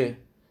لتسیون میشه،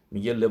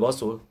 میگه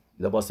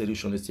لباس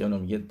ریشون لتسیون رو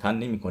میگه تن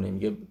نمیکنه،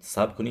 میگه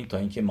صبر کنید تا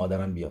اینکه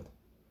مادرم بیاد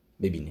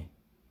ببینه.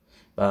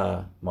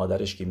 و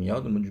مادرش که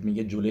میاد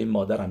میگه جلوی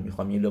مادرم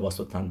میخوام این لباس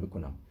رو تن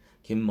بکنم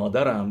که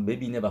مادرم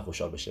ببینه و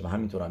خوشحال بشه. و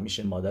همینطور هم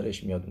میشه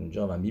مادرش میاد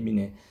اونجا و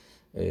میبینه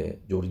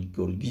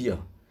جورجیا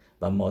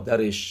و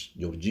مادرش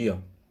جورجیا،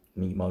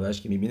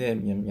 مادرش که میبینه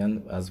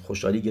میگن از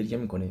خوشحالی گریه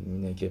میکنه،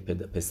 میبینه که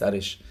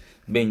پسرش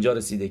به اینجا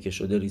رسیده که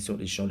شده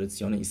ریشون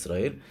لتسیون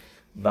اسرائیل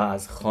و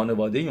از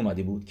خانواده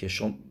اومده بود که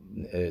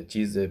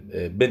چیز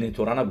بن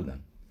تورا نبودن،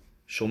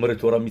 شمر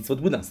تورا میتوت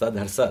بودن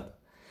 100%،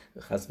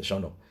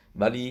 خسفشانو،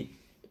 ولی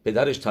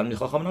پدرش تلمیذ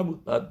خاخام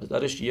نبود. بعد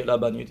پدرش یه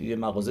لبنیات، یه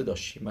مغازه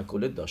داشت،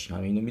 مکولت داشت،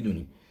 همه اینو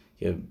میدونیم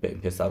که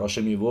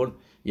پسراشو میورد،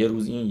 یه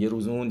روز این، یه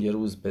روز اون، یه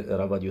روز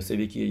رواد یوسف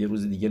یکی، یه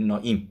روز دیگه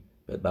نائیم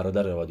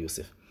برادر رواد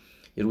یوسف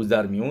یه روز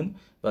در میون.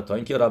 و تا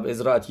اینکه رب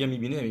ازرائیل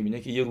میبینه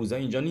که یه روزه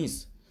اینجا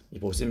نیست،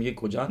 میپرسه میگه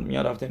کجا؟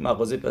 میاد رفته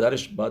مغازه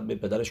پدرش، بعد به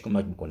پدرش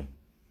کمک میکنه.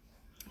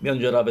 میاد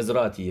اونجا رب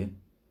ازرائیل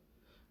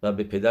و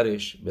به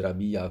پدرش، به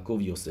ربی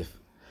یعقوب یوسف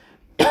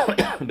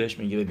بهش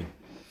میگه ببین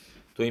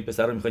تو این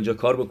پسر رو میخوای اینجا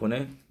کار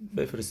بکنه،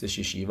 بفرست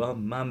شیشیوا،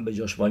 من به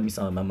جاش وای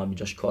میسم، من به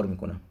جاش کار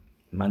میکنم،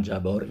 من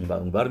جبار این ور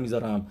اون ور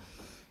میذارم،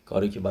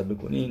 کاری که باید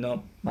بکنی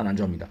اینا من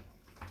انجام میدم.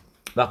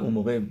 وقت اون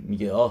موقع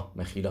میگه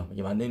مخیلا،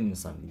 میگه من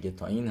نمیدونستم دیگه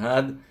تا این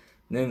حد،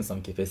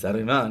 نمیدونستم که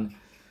پسر من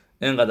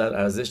اینقدر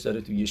ارزش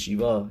داره توی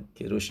یشیوا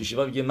که رو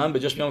شیشیوا میگه من به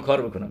جاش میام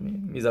کار بکنم،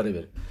 میذاره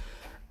بره.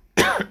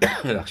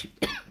 ببخشید.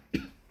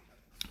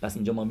 پس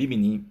اینجا ما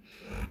میبینیم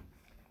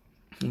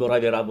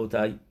برای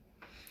ربوتای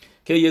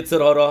که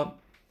یتسرها را،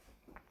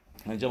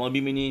 اینجا ما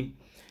میبینیم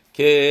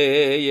که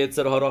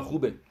یتسرها را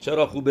خوبه.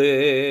 چرا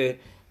خوبه؟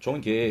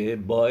 چون که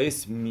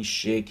باعث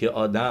میشه که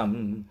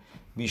آدم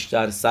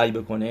بیشتر سعی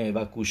بکنه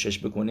و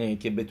کوشش بکنه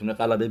که بتونه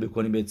غلبه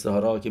بکنه به یتسرها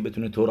را، که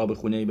بتونه تورا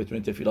بخونه،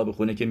 بتونه تفیلا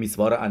بخونه، که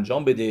میسوا را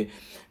انجام بده.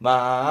 و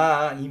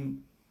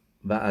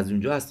از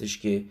اونجا هستش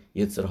که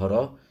یتسرها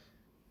را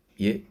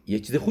یه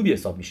چیز خوبی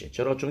حساب میشه.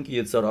 چرا؟ چون که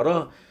یتسرها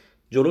را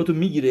جلوتو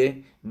میگیره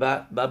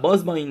و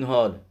باز با این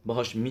حال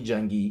باهاش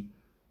میجنگی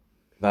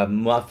و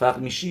موفق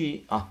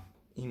میشی.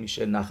 این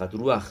میشه نخت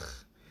روح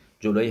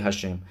جلوی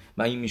هشم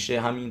و این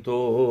میشه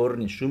همینطور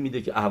نشون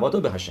میده که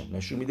اهواتو به هشم،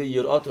 نشون میده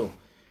یراتو،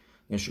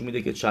 نشون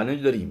میده که چالش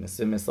داریم.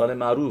 مثال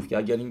معروف که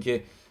اگر این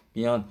که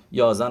بیان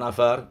 11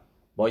 نفر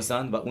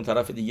بایسن و اون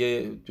طرف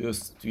دیگه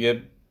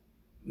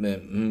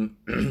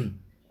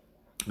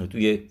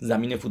توی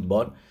زمین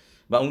فوتبال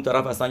و اون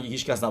طرف اصلا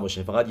هیچ کس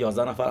نباشه، فقط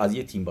 11 نفر از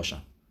یه تیم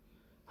باشن،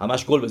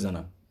 همش گل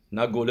بزنن،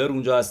 نه گلر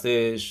اونجا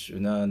هستش،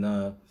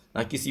 نه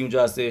کسی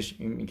اونجا هستش،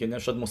 این که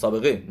نشد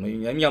مسابقه،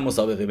 نمیگن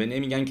مسابقه، به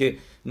نمیگن که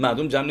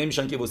مردم جمع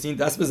نمیشن که واسه این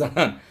دست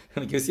بزنن،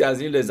 کسی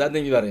از این لذت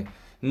نمیبره،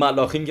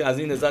 ملاخیم که از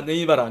این لذت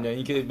نمیبرن، یا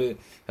اینکه به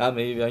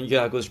همه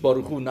اینکه حقش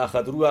باروخو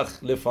نخد روح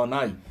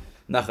لفانای،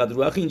 نخد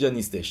روح اینجا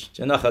نیستش.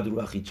 چه نخد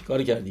روحی؟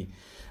 چیکار کردی؟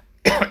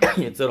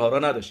 یتسرها را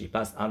نداشتی.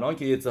 پس الان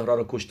که یتسرها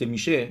را کشته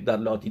میشه در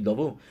لاتی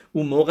داو،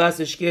 اون موقع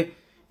هستش که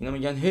اینا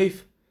میگن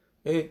حیف،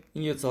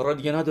 این یتسرها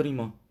دیگه نداریم،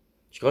 ما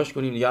چیکارش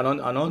کنیم دیگه؟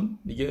 الان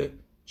دیگه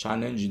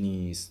چالش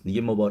نیست،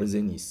 دیگه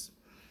مبارزه نیست.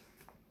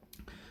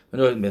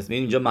 مثلا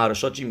اینجا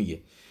مهرشا چی میگه؟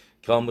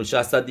 کامل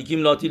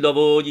صدیکیم لاتی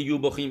داو یو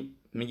بخیم،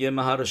 میگه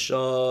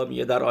مهرشا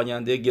میگه در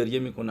آینده گریه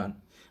میکنن،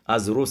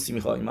 از روسی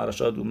میخوای.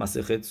 مهرشا دو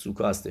مسخت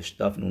سوکا هستش،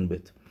 دف نون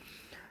بت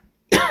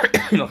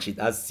بخشید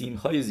از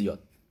سیمهای زیاد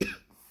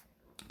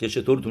که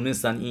چطور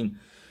تونستن این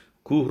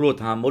کوه رو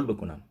تحمل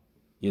بکنن،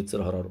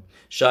 یتسرها رو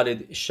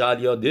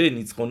شالیاده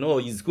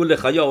نیزخونو یزکل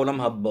خیا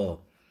عالم حبا،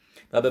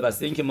 و به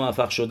واسطه اینکه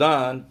موفق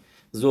شدن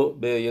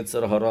به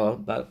یتسرها را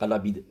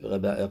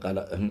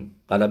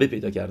غلبه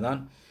پیدا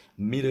کردن،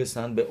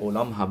 میرسن به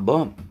عالم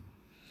حبا.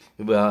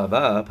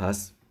 و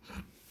پس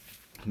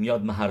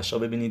میاد مهرشا،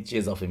 ببینید چی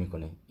اضافه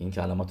میکنه، این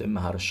کلمات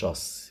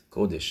مهرشاست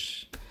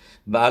کودش.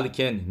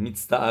 ولکن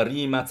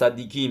میتستعریم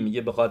صدیکیم،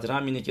 میگه به خاطر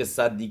همینه که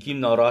صدیکیم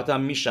ناراحت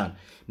هم میشن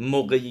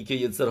موقعی که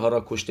یتسرها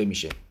را کشته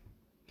میشه.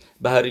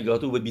 به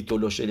هریگاتو به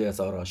بیتولو شلی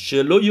اسارا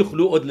شلو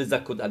یخلو ادل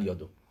زکود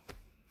الیادو،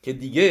 که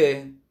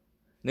دیگه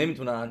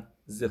نمیتونن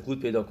زخود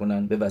پیدا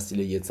کنن به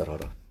وسیله یتسرها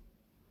را.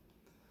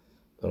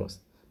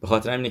 درست. به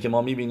خاطر همینه که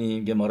ما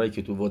میبینیم گمارایی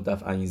که تو ود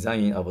دف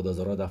عینزین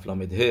عوودازارا دف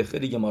لامده،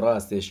 خیلی گمارا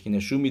هستش که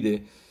نشون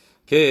میده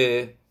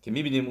که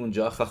میبینیم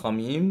اونجا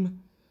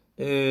خاخامیم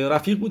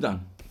رفیق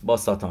بودن با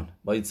ساتان،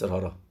 با یتسرها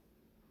را.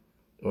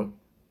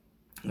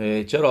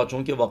 چرا؟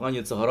 چون که واقعا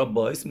یتسرها را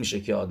باعث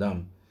میشه که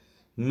آدم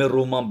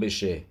مرومان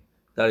بشه،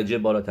 درجه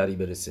بالاتری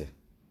برسه.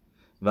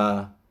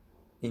 و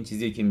این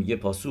چیزی که میگه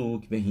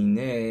پاسوک مهین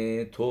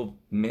تو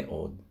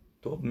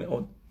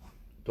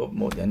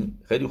مود، یعنی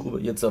خیلی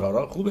خوبه، یتسرها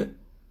را خوبه،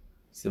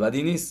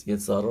 بدی نیست،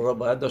 یتسرها را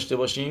باید داشته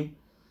باشیم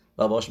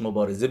و باش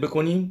مبارزه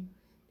بکنیم.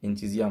 این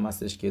چیزی هم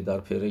هستش که در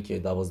پرک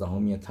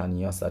 12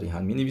 تنیا صریحا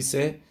می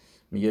نویسه،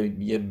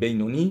 میگه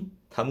بینونی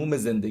تموم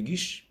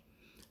زندگیش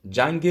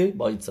جنگ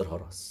با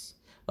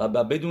یتزرهاراست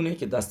و بدونه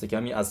که دست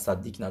کمی از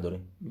صدیق نداره.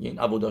 میگه این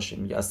عبوداشه،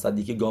 میگه از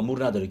صدیق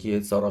گامور نداره که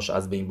یتزرهاراش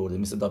از بین برده،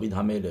 مثل داوید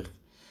هملخ،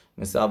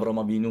 مثل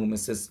ابراهام بینو،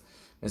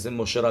 مثل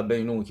موشه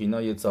بینو که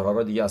اینا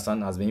یتزرهارا دیگه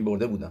اصلا از بین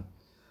برده بودن،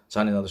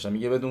 چند نداشتن.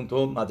 میگه بدون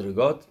تو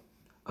مدرگات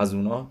از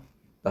اونا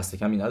دست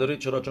کمی نداره.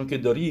 چرا؟ چون که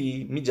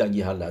داری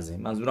میجنگی هر لحظه.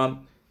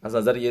 منظورم از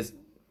نظر یه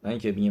نه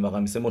اینکه بگیم واقعا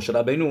مثل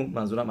موشه بینو،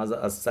 منظورم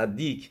از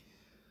صدیق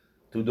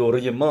تو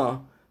دوره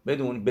ما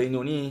بدون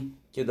بینونی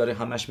که داره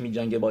همش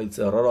میجنگه با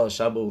یتزرهارا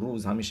شب و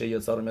روز، همیشه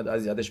یتزرهارا میاد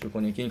اذیتش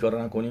بکنه که این کارو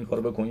نکنی، این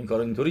کارو بکنی، این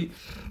کارو اینطوری.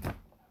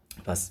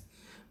 پس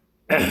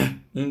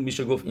این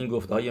میشه گفت این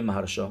گفتهای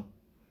مهرشا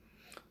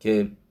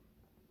که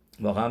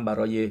واقعا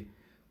برای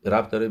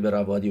ربط داره به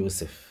رواد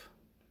یوسف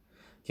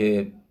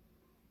که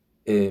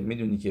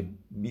میدونی که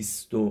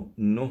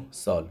 29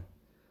 سال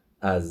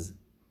از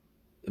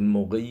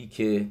موقعی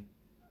که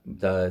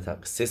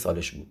 3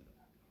 سالش بود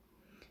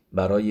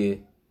برای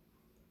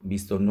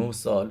 29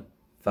 سال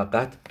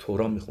فقط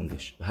تورا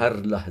میخوندش هر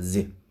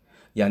لحظه،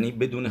 یعنی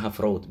بدون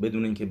هفرات،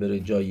 بدون اینکه بره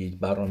جایی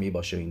برنامه‌ای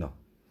باشه اینا،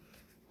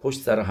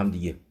 پشت سر هم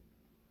دیگه.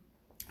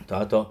 تا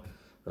حتی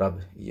رب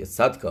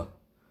صدقا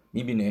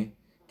میبینه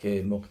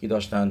که موقعی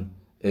داشتن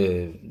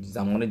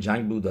زمان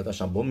جنگ بود و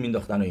داشتن بمب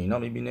مینداختن و اینا،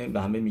 میبینه و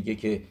همه میگه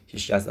که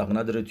هیچ کس حق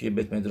نداره توی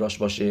بیت مدراش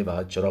باشه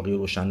و چراغی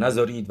روشن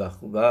نذارید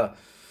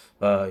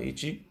و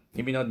هیچی.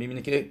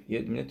 میبینه که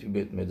میبینه توی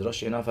بیت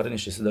مدراش یه نفر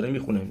نشسته داره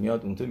میخونه،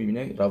 میاد اون تو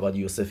میبینه رواد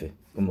یوسفه.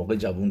 اون موقع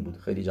جوون بود،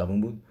 خیلی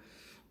جوون بود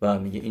و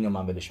میگه اینو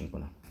من ولش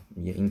میکنم،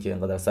 میگه این که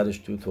انقدر سرش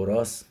تو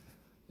توراس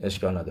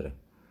اشکال نداره.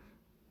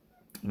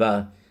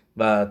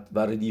 و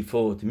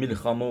ردیفات،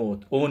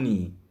 ملخامات،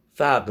 اونی،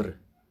 فقر،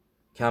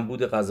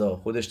 کمبود غذا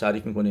خودش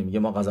تعریف میکنه. میگه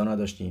ما غذا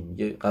نداشتیم،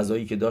 میگه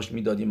غذایی که داشت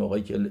میدادیم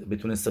موقعی که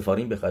بتونه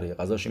سفارین بخره،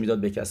 غذاشو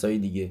میداد به کسای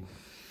دیگه.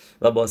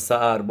 و با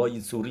سعر، با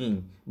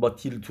یسوریم، با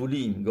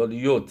تیلتولیم،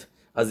 گالیوت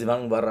از این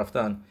اون ور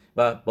رفتن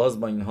و باز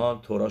با اینها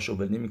توراشو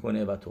ول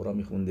نمیکنه و تورا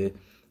میخونده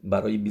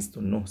برای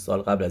 29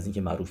 سال قبل از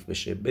اینکه معروف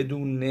بشه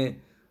بدون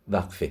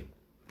وقفه.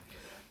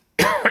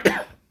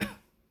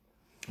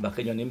 و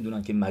خیلی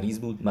نمیدونن که مریض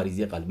بود،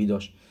 مریضی قلبی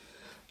داشت،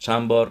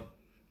 چند بار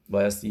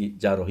بایستی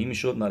جراحی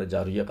میشد، برای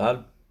جراحی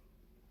قلب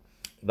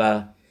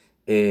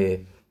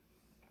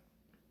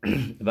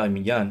و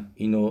میگن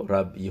اینو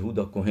رب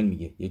یهودا کوهن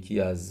میگه، یکی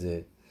از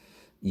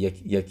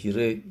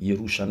یکیره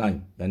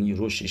یروشلایم، یعنی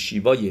روش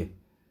شیوای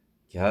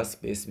که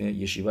هست به اسم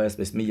یشیوا، هست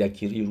به اسم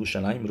یکیره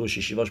یروشلایم، روش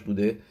شیواش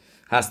بوده،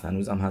 هست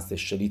هنوزم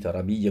هستش، شلیت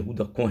ربی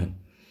یهودا کوهن.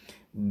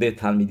 به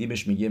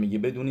تلمیدیمش میگه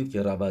بدونید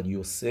که رواد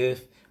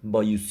یوسف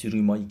با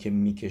یوسیریمایی که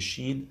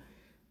میکشید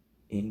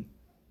این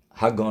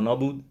هگانا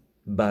بود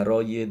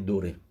برای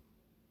دوره.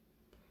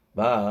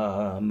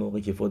 و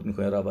موقعی که فوت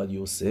میکنه رواد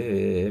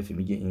یوسف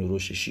میگه این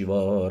روش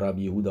شیوا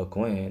ربی یهودا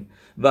کوهن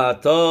و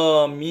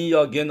تا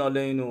میاگن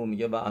علینو،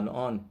 میگه و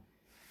الان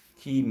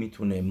کی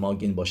میتونه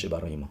ماگن باشه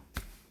برای ما،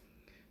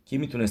 کی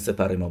میتونه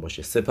سپر ما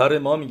باشه؟ سپر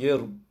ما میگه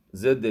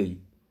زد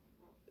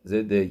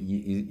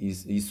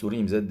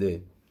ایسوریم،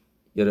 زد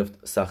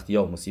گرفت سختی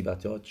ها و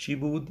مصیبت ها چی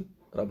بود؟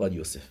 رواد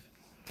یوسف.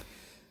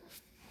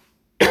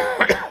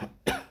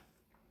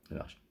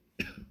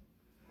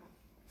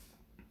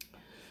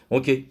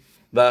 اوکی.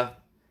 و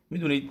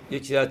میدونید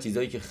یکی از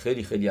چیزایی که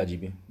خیلی خیلی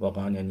عجیبه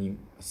واقعا، یعنی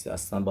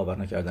اصلا باور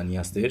نکردنی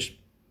هستش،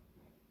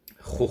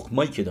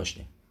 خخمایی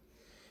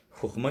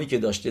که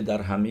داشته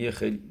در همه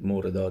خیلی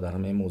موردها، در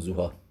همه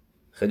موضوعها،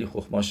 خیلی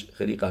خخماش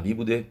خیلی قوی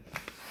بوده.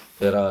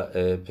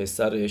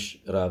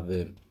 پسرش رو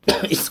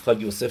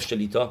اسحاق یوسف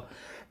شلیتا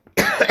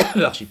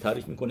بخشی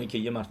تعریف میکنه که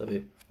یه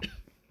مرتبه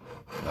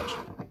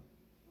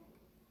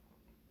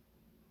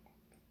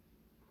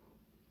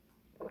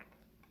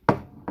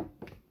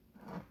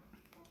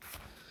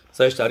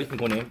سایش تعریف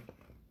میکنه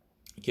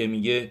که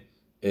میگه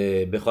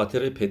به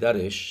خاطر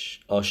پدرش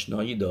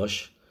آشنایی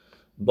داشت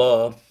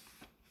با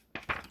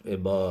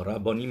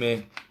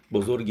ربانیم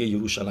بزرگ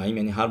یروشلایم،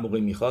 یعنی هر موقع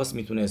میخواست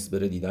میتونست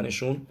بره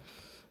دیدنشون.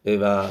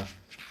 و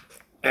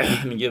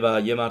میگه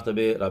و یه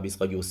مرتبه ربی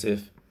اسحاق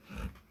یوسف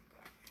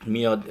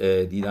میاد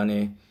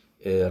دیدن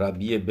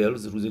ربی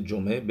بلز روز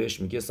جمعه، بهش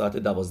میگه ساعت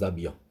 12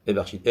 بیا،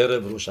 ببخشید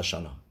عرب روش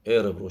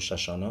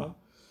هاشانا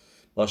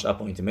باش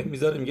اپاینتمنت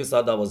میذاره، میگه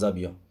ساعت 12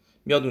 بیا.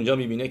 میاد اونجا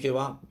میبینه که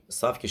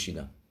صف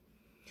کشیدن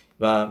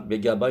و به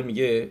گبای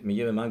میگه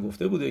به من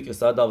گفته بوده که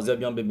ساعت 12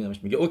 بیام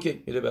ببینمش. میگه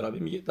اوکی، میره به ربی،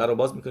 میگه درو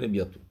باز میکنه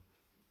بیاد تو.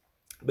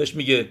 بهش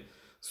میگه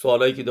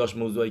سوالایی که داشت،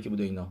 موضوعایی که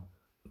بوده اینا،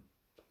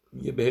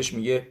 بهش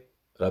میگه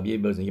ربی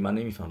بلز میگه من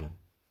نمیفهمم،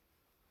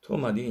 تو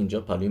اومدی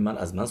اینجا پلوی من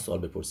از من سوال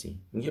بپرسی؟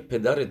 میگه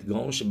پدرت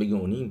گامش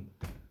بگونیم.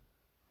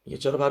 میگه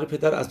چرا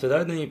برای از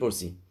پدرت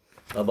نمیپرسی؟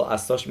 و با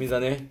اساش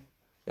میزنه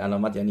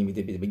علامت، یعنی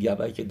میده به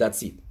گبایی که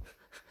دتسید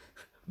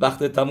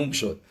وقت تموم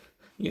شد.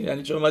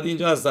 یعنی چرا اومدی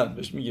اینجا هستن؟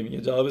 بهش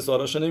میگه جواب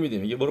سوالاشو نمیده.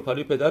 میگه برو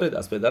پلوی پدرت،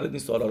 از پدرت این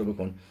سوالا رو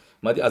بکن،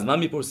 اومدی از من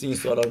میپرسی این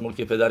سوالا رو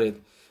که پدرت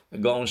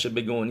گامش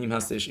بگونیم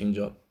هستش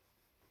اینجا.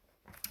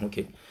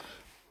 اوکی.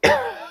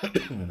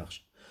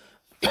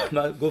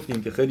 ما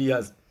گفتیم که خیلی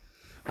از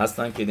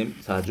هستن که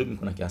تعجب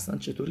میکنن که اصلا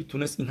چطوری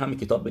تونست این همه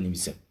کتاب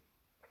بنویسه.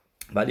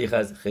 ولی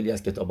خیلی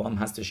از کتاب‌ها هم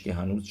هستش که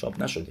هنوز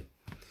چاپ نشده،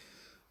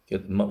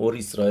 که اور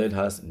اسرائیل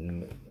هست،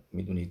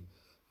 میدونید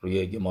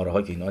روی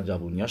گماره‌ها که اینا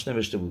جوونیاش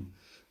نوشته بود،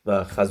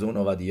 و خزون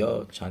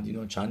عوودیا چندین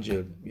و چند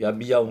جلد، یا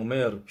بیا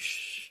عمر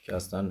که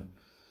اصلا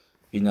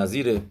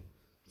بی‌نظیره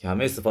که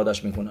همه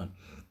استفادهش میکنن.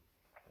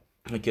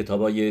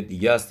 کتابای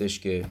دیگه هستش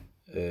که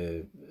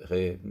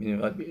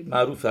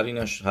معروف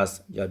ترینش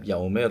هست یا بیا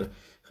عمر،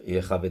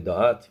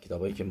 خبداعت،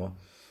 کتابایی که ما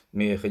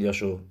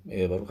خیلیاشو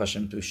باروخ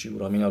هاشم تو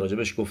شیورا مینا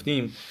راجبش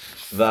گفتیم.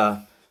 و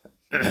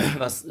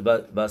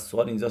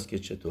سوال اینجاست که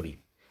چطوری؟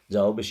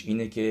 جوابش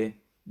اینه که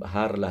به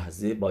هر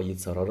لحظه با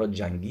یتسرارا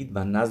جنگید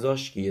و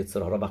نذاش که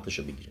یتسرارا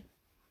وقتشو بگیره.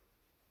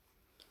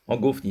 ما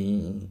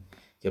گفتیم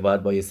که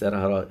باید با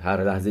یتسرارا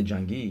هر لحظه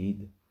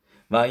جنگید،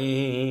 و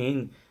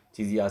این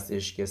چیزی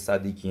هستش که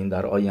صدیقین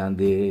در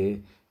آینده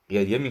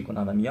گریه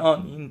میکنن و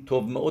میان این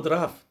توب معود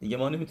رفت، دیگه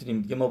ما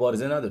نمیتونیم، دیگه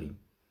مبارزه نداریم.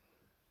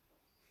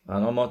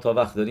 الان ما تا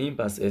وقت داریم،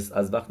 پس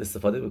از وقت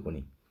استفاده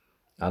بکنیم.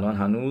 الان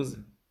هنوز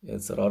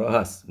یتسرارا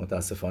هست،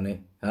 متاسفانه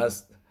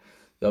هست،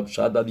 یا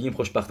شاید باید بگیم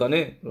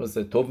خوشبختانه،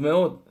 درسته، توب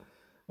معود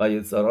و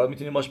یتسرارا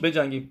میتونیم باش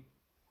بجنگیم.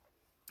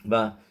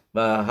 و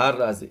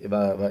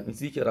این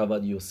چیزی که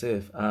رواد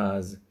یوسف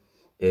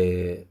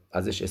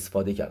ازش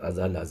استفاده کرد از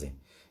هر لحظه،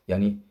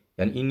 یعنی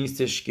این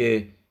نیستش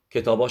که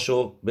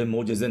کتاباشو به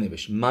معجزه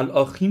نوشت،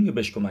 ملاخیم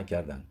بهش کمک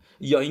کردن،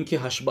 یا اینکه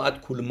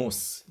هشبعت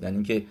کولموس،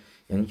 یعنی که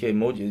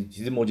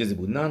چیزی معجزه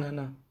بود.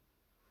 نه،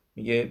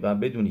 میگه و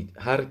بدونید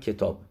هر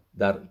کتاب،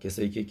 در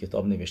کسایی که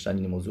کتاب نوشتن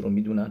این موضوع رو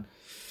میدونن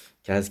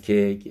که از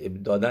که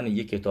دادن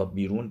یک کتاب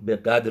بیرون به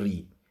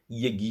قدری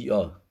یک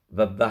گیاه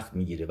و وقت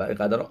میگیره و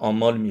قدر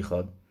آمال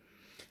میخواد.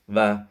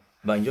 و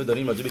اینجا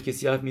داریم راجع به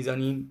کسی حرف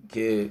میزنیم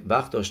که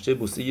وقت داشته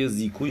بوسه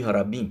زیکوی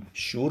هربیم،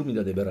 شعور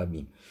میداده به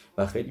ربیم،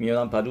 و خیلی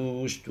میادن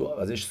پلوش تو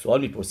ازش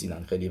سوال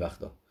میپرسیدن خیلی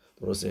وقتا.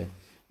 درسته؟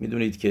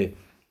 میدونید که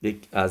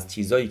یک از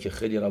چیزایی که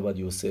خیلی رواد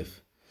یوسف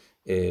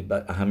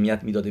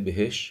اهمیت میداده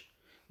بهش،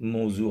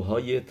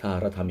 موضوعهای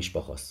طهارت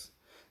همیشباخاست.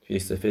 توی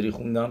سفری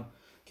خوندم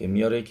که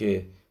میاره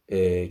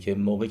که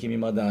موقعی که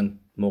میمادن،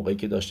 موقعی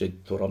که داشته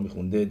تورا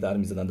میخونده، در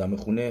میزدن دم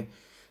خونه،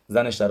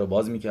 زنش در رو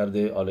باز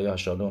میکرده، آلای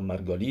ماشالله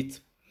مرگالیت،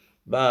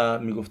 و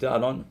میگفته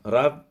الان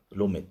رب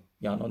لومه،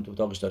 یعنی الان تو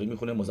اتاقش داره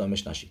میخونه،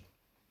 مزاحمش نشید.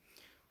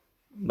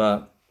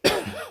 و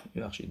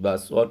و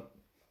سوال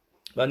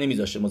و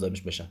نمیذاشه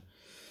مزاحمش بشن.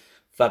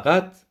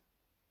 فقط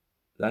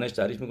زنش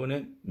تعریف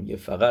میکنه، میگه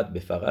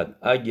فقط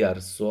اگر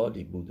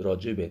سوالی بود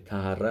راجع به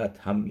طهارت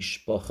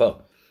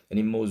همیشباخا،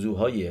 یعنی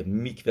موضوعهای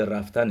میکوه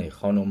رفتن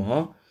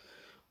خانومها،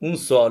 اون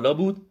سوالا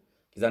بود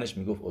که زنش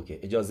میگفت اوکی،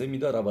 اجازه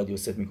میداد. رواد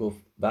یوسف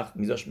میگفت وقت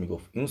میذاش،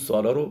 میگفت این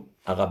سوالا رو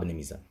عقب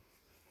نمیزن،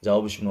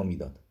 جوابشون رو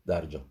میداد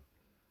در جا،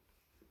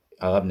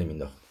 عقب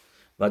نمینداخت.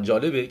 و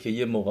جالبه که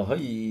یه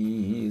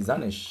موقع‌هایی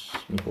زنش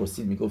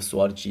میپرسید، میگفت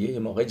سوال چیه، یه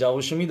موقعی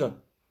جوابشو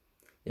میداد،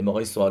 یه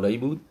موقعی سوالایی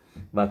بود.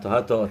 و تا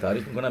حتی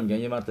تعریف میکنم، میگن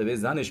یه مرتبه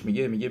زنش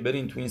میگه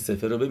برین تو این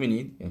سفر رو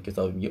ببینید، این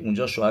کتاب، میگه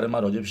اونجا شوهر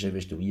من راجبش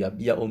نوشته بود،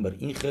 بیا عمر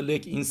این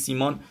خلک این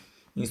سیمان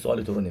این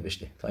سوال تو رو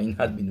نوشته. تا این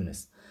حد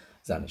میدونست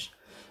زنش.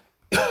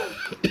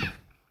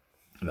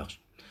 بخش.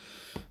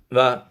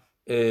 و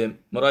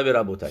مرای به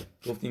ربوتای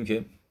گفتیم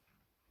که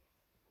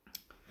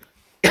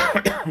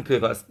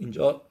پس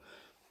اینجا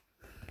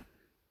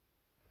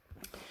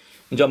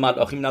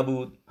ملاخیم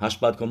نبود،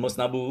 هشبت کلموس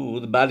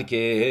نبود،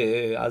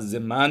 بلکه از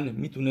من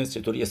میتونست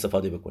چطوری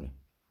استفاده بکنه.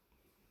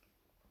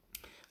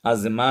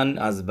 از من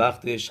از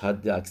وقتش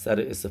حد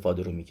اکثر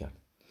استفاده رو میکرد.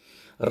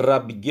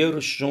 رب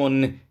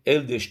گرشون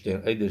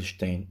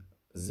ادرشتین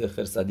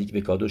زخر صدیق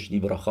به کادوش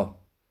لیبراخا،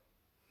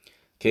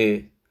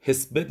 که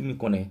حسبت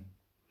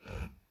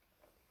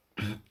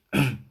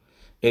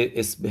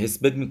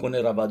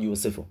میکنه رواد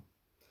یوسفو،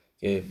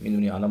 که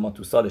میدونی الان ما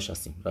تو سالش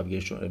هستیم. رب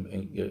گرشون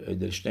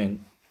ادرشتین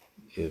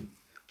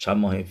چند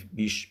ماه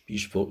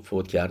پیش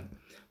فوت کرد،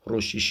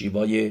 روشی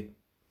شیوای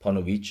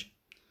پانویچ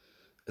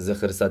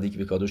زخر صدیق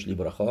به کادوش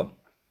لیبراخا.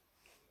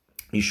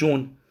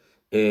 ایشون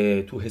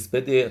تو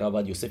حسبت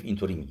رواد یوسف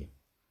اینطوری میگه،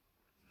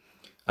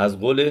 از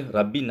قول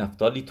ربی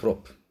نفتالی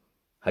تروپ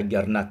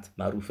هگرنت،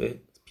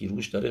 معروفه،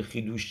 پیروش داره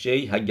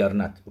خیدوشی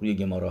هگرنت، روی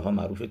گماره ها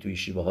معروفه، توی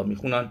شیوه ها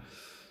میخونن،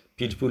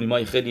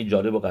 پیلپولیمای خیلی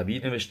جالب و قوی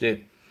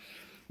نوشته.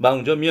 و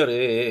اونجا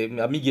میاره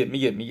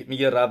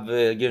میگه رب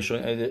گرشون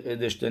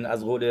ادشتن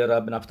از قول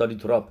رب نفتالی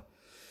تروپ،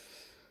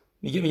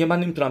 میگه من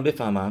نمیتونم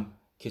بفهمم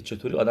که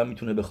چطوری آدم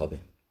میتونه بخوابه.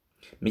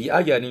 میگه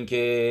اگر این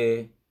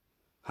که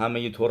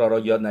همه تورا را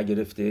یاد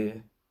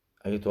نگرفته،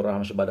 اگه تورا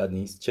همشو بلد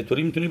نیست،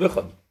 چطوری میتونی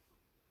بخوابی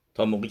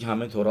تا موقعی که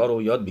همه تورا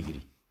رو یاد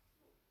بگیری؟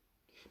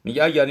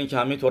 میگه اگر این که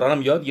همه تورا رو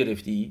هم یاد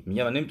گرفتی،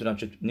 میگه من نمیتونم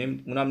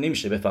اونم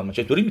نمیشه بفهمم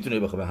چطوری میتونه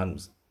بخوابه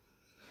هنوز.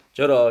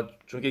 چرا؟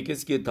 چون که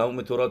کسی که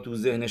تمام تورا تو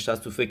ذهنش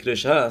هست، تو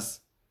فکرش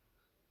هست،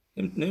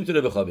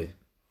 نمیتونه بخوابه.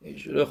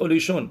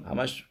 خودشون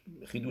همش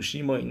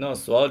خیدوشیم و اینا،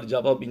 سوال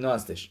جواب اینا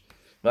هستش.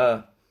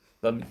 و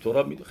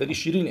تورا خیلی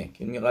شیرینه،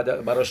 که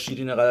اینقدر براش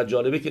شیرینه، قدر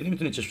جالبه که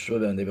نمیتونه چشمشو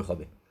ببنده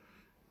بخوابه.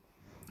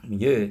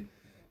 میگه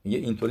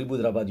اینطوری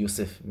بود رواد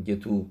یوسف. میگه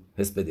تو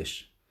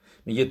حسبدش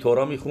میگه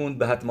تورا میخوند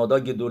به حتمادا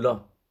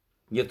گدولا،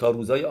 میگه تا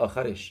روزای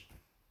آخرش،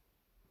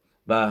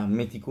 و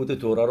متیکوت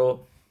تورا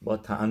رو با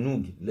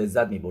تعنوگ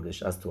لذت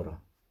میبردش از تورا،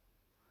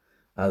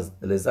 از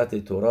لذت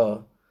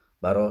تورا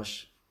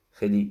براش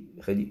خیلی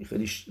خیلی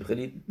خیلی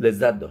خیلی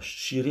لذت داشت،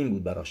 شیرین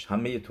بود براش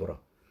همه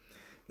تورا.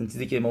 این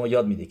چیزی که ما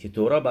یاد میده که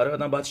تورا برای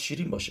آدم باید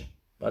شیرین باشه،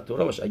 باید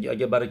تورا باشه.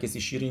 اگه برای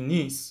کسی شیرین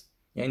نیست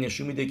یعنی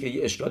نشون میده که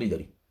یه اشکالی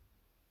داری.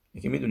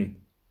 یکی میدونید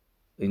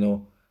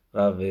اینو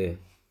رو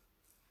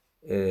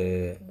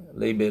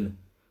لیبل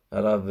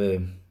رو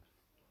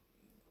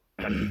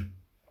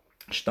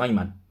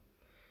شتایمن،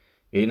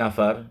 یه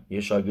نفر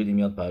یه شاگردی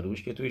میاد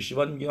پروش که توی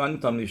اشتیوان میگه من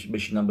نمیتونم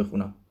بشینم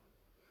بخونم.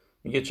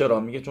 میگه چرا؟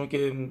 میگه چون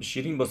که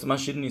شیرین واسه من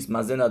شیرین نیست،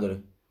 مزه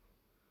نداره.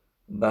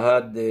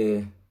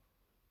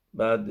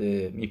 بعد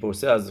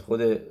میپرسه از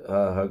خود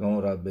هاگام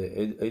رب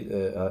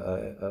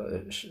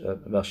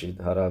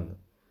بخشید هاراو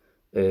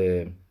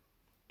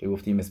که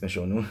گفتیم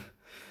اسمشونو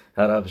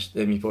هاراو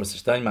میپرسه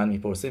شتاین من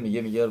میپرسه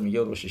میگه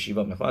روش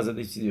شیوا میخوام ازت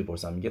یه چیزی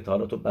بپرسم. میگه تا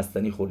حالا تو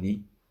بستنی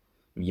خوردی؟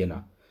 میگه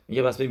نه.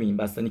 میگه بس ببین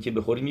بستنی که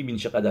بخوری میبینی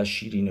چقدر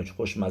شیرین و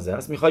خوشمزه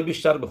است، میخوای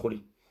بیشتر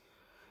بخوری.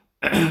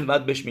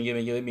 بعد بهش میگه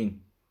ببین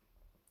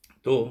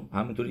تو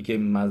همونطوری که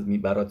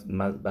برات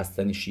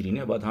بستنی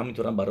شیرینه باید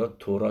همینطور هم برات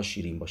تورا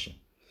شیرین باشه.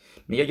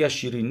 میگه اگه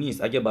شیرین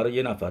نیست، اگه برای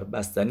یه نفر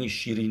بستنی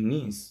شیرین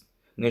نیست،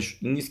 این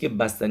نیست که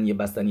بستنی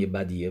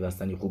بدیه،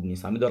 بستنی خوب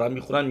نیست، همه دارن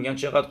میخورن میگن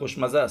چقدر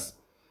خوشمزه است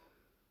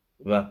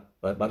و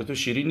برای تو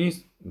شیرین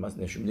نیست،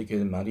 نشون میده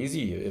که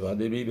مریضی. باید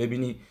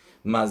ببینی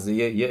مزه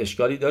یه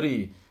اشکالی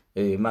داری،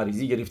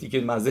 مریضی گرفتی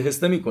که مزه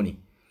حس نمی‌کنی.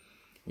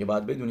 یه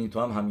باید بدونی تو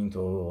هم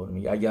همینطور.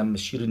 میگه اگه هم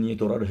شیرینی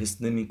تورا رو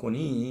حس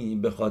نمی‌کنی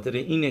به خاطر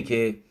اینه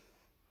که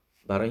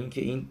برای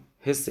اینکه این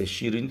حس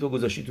شیرینی تو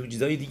گذاشتی تو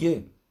چیزای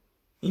دیگه،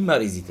 این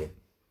مریضیته.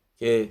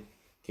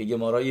 که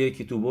گمارای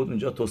کتوبوت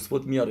اونجا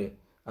توسفوت میاره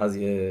از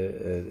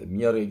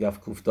میاره گف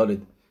کوفتال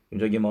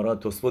اونجا گمارا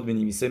توسفوت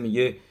می‌نویسه،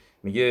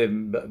 میگه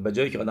به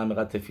جایی که آدم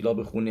اینقدر تفیلا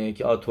بخونه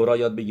که تورا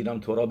یاد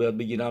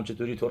بگیرم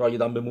چطوری تورا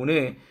یادم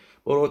بمونه،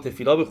 برو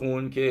تفیلا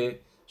بخون که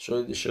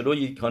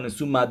شلوی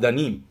کانسو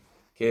مدنیم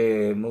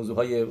که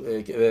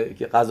موضوعهای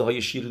که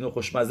غذاهای شیرین و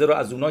خوشمزه رو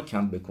از اونا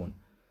کم بکن.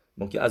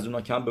 موقع از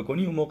اونا کم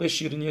بکنی اون موقع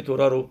شیرینی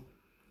تورا رو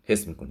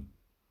حس میکنی.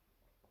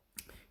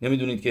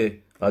 نمیدونید که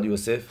بعد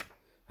یوسف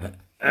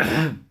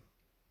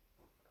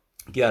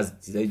که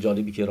از چیزای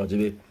جالبی که راجع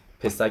به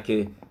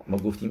پسک ما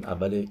گفتیم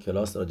اول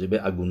کلاس راجع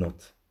به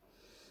اگونوت،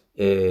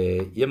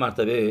 یه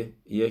مرتبه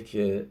یک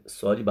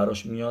سوالی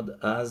براش میاد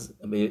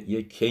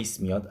یک کیس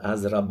میاد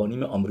از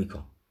ربانیم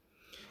آمریکا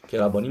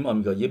که ربانیم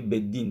آمریکا یه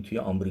بدین توی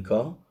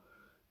آمریکا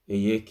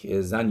یک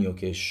زنیو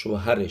که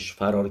شوهرش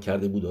فرار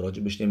کرده بود و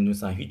راجبش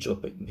نمیدونستن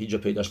هیچ جا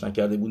پیداش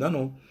نکرده بودن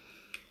و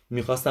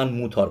میخواستن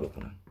موتار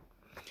بکنن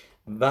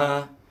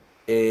و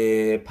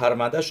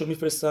پروندهش رو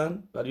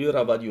میفرستن برای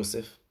رباد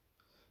یوسف،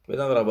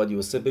 بدن رباد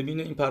یوسف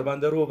ببینه این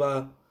پرونده رو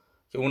و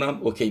که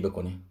اونم اوکی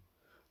بکنه.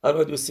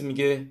 رباد یوسف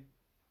میگه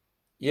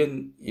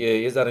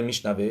یه ذره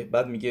میشنوه،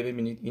 بعد میگه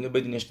ببینید اینو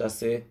بدینش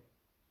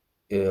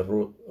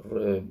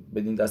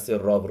بدین دست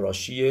راو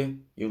راشیه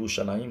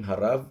یروشلایم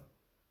هاراو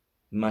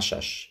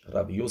مشش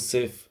رب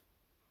یوسف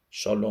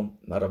شالوم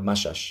رب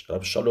مشش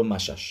رب شالوم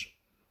مشش،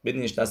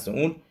 بدینش دست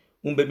اون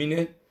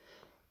ببینه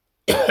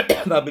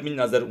و ببین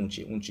نظر اون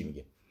چی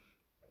میگه.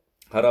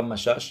 هاراو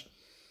مشش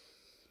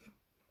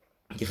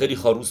که خیلی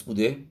خاروس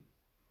بوده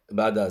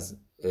بعد از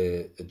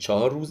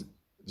 4 روز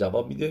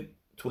جواب میده،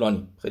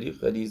 طولانی خیلی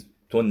خیلی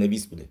تون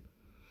نویس بوده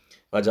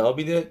و جواب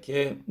میده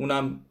که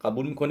اونم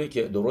قبول میکنه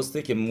که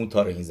درسته که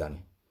موتار این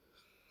زنه.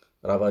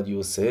 رباد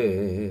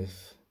یوسف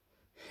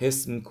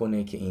حس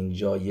میکنه که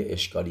اینجا یه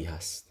اشکالی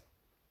هست.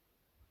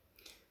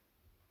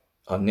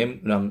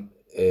 نمیدونم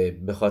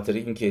به خاطر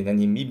اینکه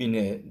یعنی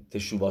میبینه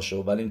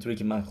تشوباشو، ولی اینطوری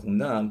که من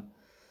خوندم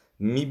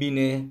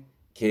میبینه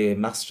که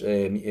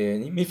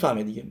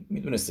میفهمه دیگه،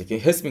 میدونسته که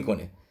حس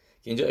میکنه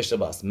که اینجا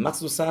اشتباه است.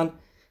 مخصوصا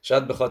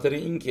شاید به خاطر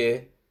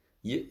اینکه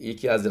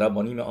یکی از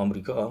ربانیم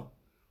آمریکا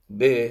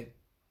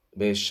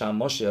به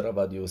شماش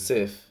رباد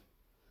یوسف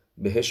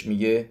بهش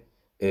میگه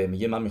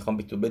من میخوام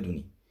تو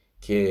بدونی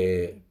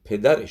که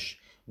پدرش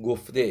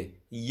گفته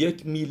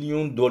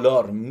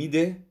 $1,000,000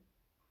 میده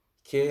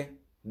که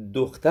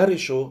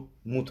دخترشو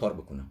موتار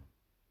بکنم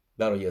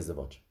برای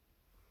ازدواج.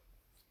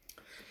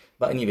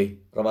 و anyway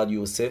رباد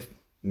یوسف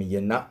میگه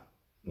نه،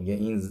 میگه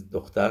این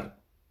دختر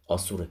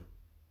آسوره،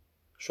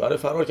 شوهر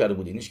فرار کرده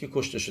بوده، اینش که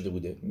کشته شده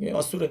بوده، میگه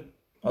آسوره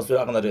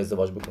حق نداره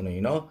ازدواج بکنه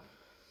اینا.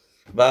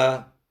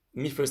 و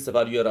میفرسته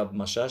برای رب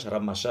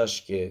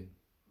مشش که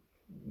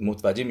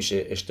متوجه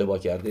میشه اشتباه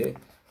کرده،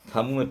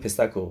 تموم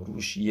پسک رو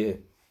روش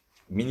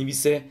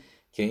مینویسه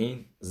که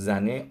این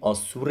زنه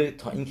آسوره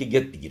تا اینکه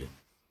گت بگیره،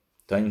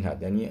 تا این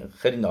حد. یعنی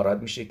خیلی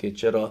ناراحت میشه که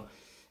چرا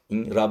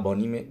این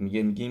ربانی میگه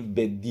این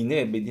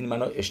بدین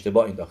منو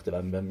اشتباه انداخته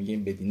و میگه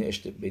این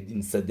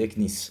بدین صدق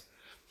نیست،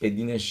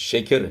 بدین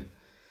شکر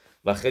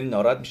و خیلی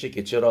ناراحت میشه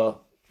که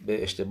چرا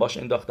به اشتباهش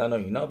انداختن و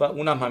اینا و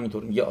اونم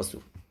همینطور میگه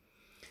آسور.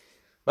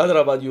 بعد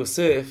رباد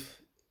یوسف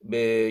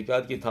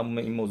بعد که تمام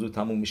این موضوع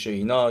تموم میشه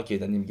اینا که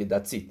میگه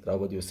دتسیت،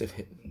 رباد یوسف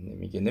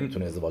میگه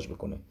نمیتونه ازدواج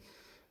بکنه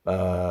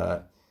و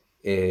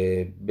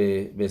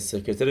به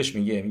سکرترش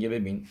میگه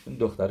ببین اون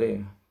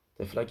دختره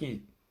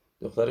تفلکی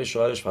دختر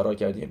شوهرش فرار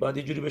کرده، باید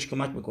یه جوری بهش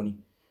کمک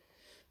میکنی.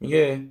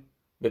 میگه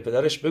به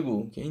پدرش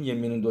بگو که این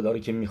 $1,000,000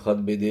 که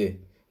میخواد بده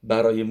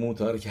برای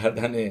موتار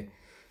کردن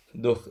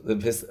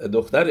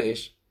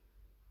دخترش،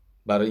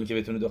 برای اینکه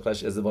بتونه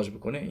دخترش ازدواج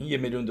بکنه، این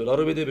 $1,000,000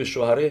 رو بده به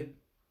شوهره،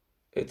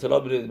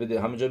 اطلاع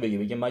بده همونجا،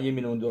 بگه من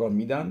 $1,000,000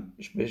 میدم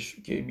بهش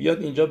که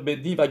بیاد اینجا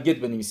بدین و گت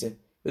بنویسه،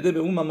 بده به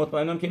اون، من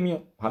مطمئنم که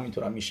میاد.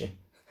 همینطور هم میشه.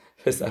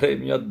 پسره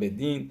میاد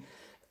بدین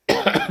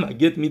و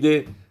گت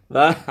میده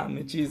و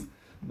همه چیز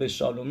به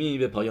شالومی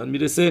به پایان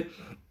میرسه.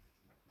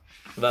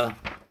 و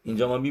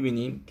اینجا ما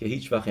میبینیم که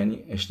هیچ وقت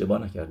یعنی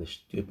اشتباه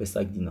نکردش توی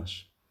پسک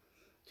دیناش،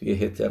 توی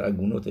هتر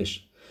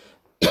اگونوتش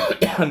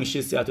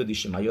همیشه سیعت و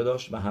دیشمیا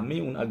داشت و همه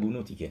اون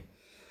اگونوتی که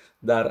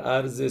در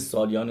عرض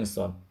سالیان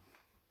سال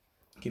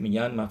که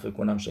میگن، من فکر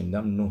کنم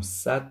شنیدم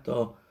 900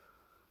 تا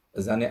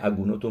زن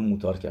اگونوت رو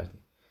موتار کرد،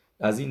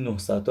 از این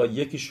 900 تا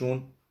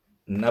یکیشون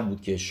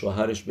نبود که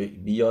شوهرش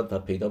بیاد و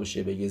پیدا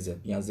بشه بگه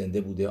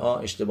زنده بوده،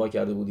 اشتباه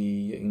کرده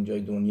بودی،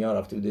 اینجای دنیا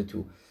رفته بوده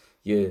تو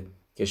یه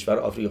کشور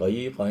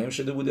آفریقایی قایم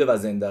شده بوده و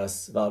زنده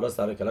است و حالا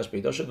سر کلش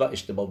پیدا شد و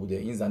اشتباه بوده،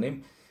 این زنه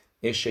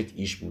اشت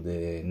ایش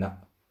بوده. نه،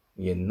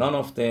 یه نان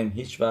آف دم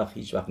هیچ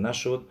وقت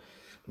نشد.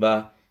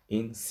 و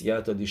این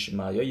سیعت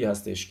دیشمایایی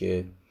هستش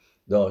که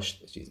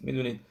داشت چیز.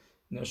 میدونید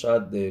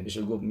شاید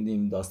بشه گفت،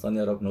 میدونیم داستان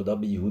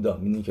نوداب یهودا،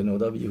 میدونید که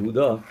نوداب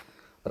یهودا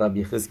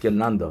ربی خزکل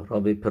نندا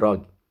راب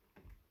پراگ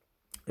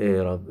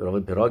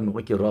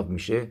موقعی که راب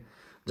میشه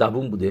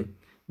جوون بوده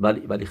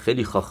ولی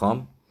خیلی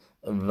خاخام،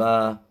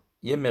 و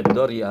یه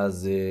مقداری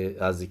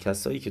از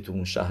کسایی که تو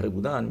اون شهر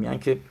بودن میگن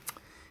که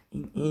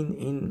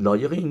این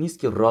لایق این نیست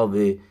که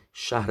راو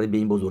شهر به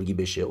این بزرگی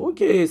بشه.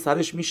 اوکی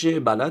سرش میشه،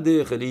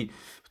 بلده، خیلی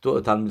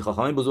تلمید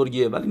خاخامه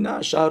بزرگیه، ولی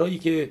نه، شهرهایی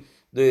که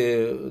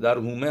در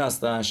هومه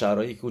هستن،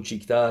 شهرهایی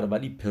کوچیکتر،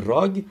 ولی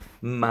پراگ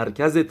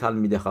مرکز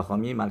تلمید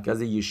خاخامی،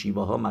 مرکز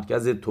یشیوه ها،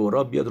 مرکز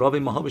تورا، بیاد راو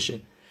ماها بشه.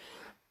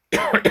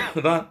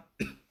 و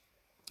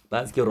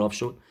بعد که راو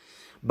شد،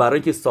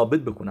 برای که ثابت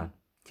بکنن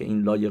که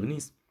این لایق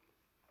نیست،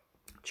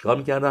 چیکار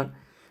میکردن؟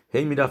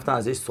 هی میرفتن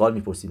ازش سوال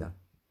میپرسیدن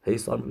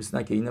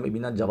که اینا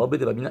ببینن جواب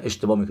بده و ببینن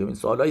اشتباه میکنه. این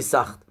سوالای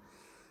سخت،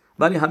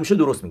 ولی همیشه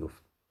درست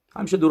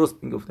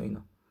میگفت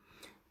اینا.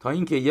 تا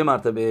اینکه یه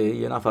مرتبه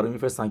یه نفر رو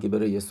میفرستن که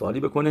بره یه سوالی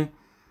بکنه،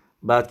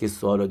 بعد که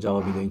سوالا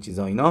جواب میده این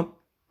چیزا اینا،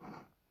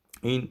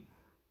 این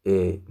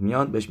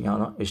میان بهش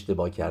میگن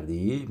اشتباه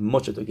کردی، ما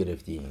چطور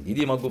گرفتیم،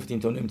 دیدی ما گفتیم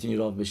تو نمیتونی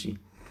راو بشی،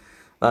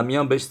 و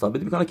میان بهش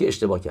ثابت میکنن که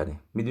اشتباه کرده.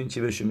 میدونید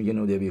چی بهش میگه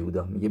نودب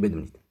یهودا؟ میگه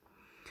بدونید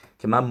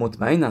که من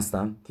مطمئن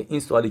هستم که این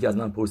سوالی که از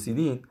من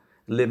پرسیدین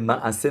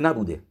لمعسه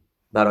نبوده،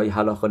 برای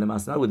هلاخا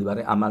لمعسه نبوده،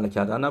 برای عمل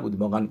کردن نبوده،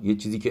 واقعا یه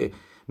چیزی که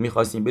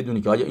میخواستیم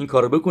بدونی که آیا این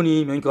کارو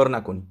بکنیم یا این کارو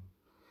نکنیم.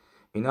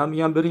 اینا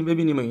میگن بریم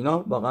ببینیم، و اینا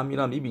واقعا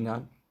میرن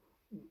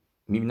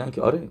میبینن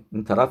که آره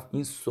این طرف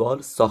این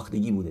سوال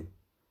ساختگی بوده،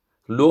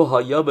 لو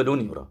هایا ولو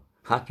نیورا،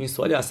 حتمی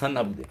سوالی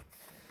اصلا نبوده.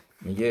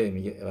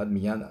 میگه بعد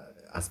میگن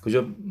از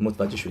کجا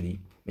متوجه شدی؟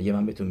 میگه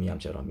من بهتون میگم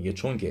چرا. میگه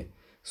چون که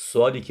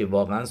سوالی که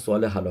واقعا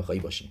سوال هلاخایی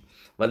باشه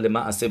ولی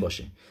معسه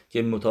باشه،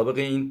 که مطابق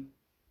این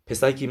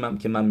پسکی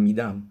که من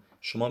میدم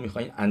شما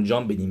میخواین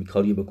انجام بدین،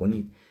 کاری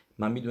بکنید،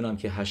 من میدونم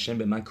که هشم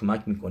به من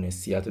کمک میکنه،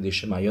 سیعت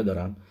دشمیا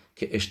دارم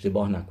که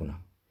اشتباه نکنم.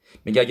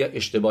 میگه اگر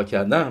اشتباه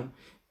کردم،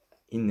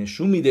 این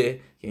نشون میده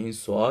که این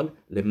سوال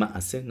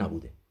لمعسه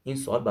نبوده، این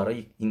سوال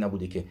برای این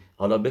نبوده که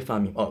حالا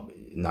بفهمیم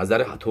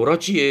نظر تورا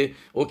چیه،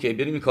 اوکی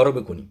بریم این کارو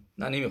بکنیم.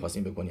 نه،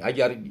 نمیخواستیم بکنیم.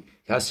 اگر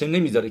هشم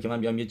نمیذاره که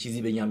من بیام یه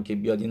چیزی بگم که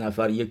بیاد این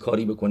نفر یه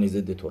کاری بکنه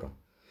ضد تورا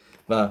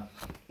و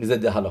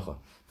ضد هلاخا،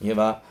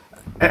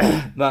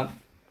 و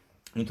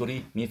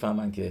اینطوری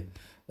میفهمن که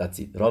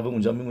راو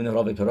اونجا میمونه،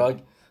 راو پراگ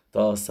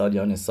تا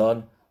سالیان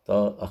سال،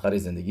 تا آخر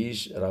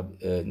زندگیش،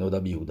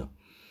 نوداب یهودا.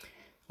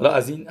 حالا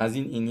از این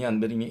اینیان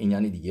بریم یه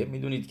اینیان دیگه.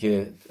 میدونید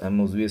که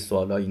موضوع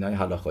سوالای اینای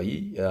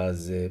هلاخایی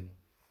از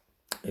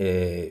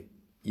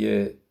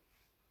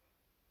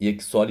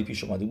یک سوالی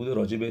پیش اومده بوده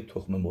راجع به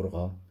تخم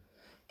مرغا،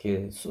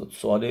 که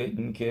سوال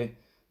این که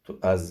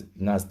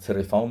از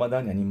ترفا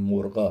اومدن، یعنی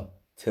مرغا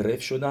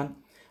ترف شدن،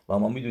 و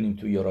ما میدونیم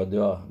توی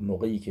یارادیا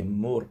موقعی که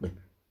مرغ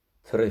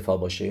ترفا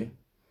باشه،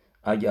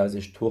 اگه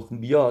ازش تخم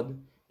بیاد،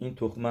 این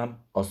تخم هم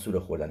آسور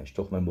خوردنش،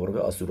 تخم مرغ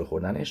آسور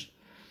خوردنش،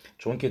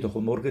 چون که تخم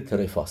مرغ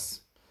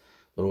ترفاست،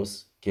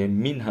 درست که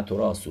مین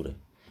هتورا آسوره.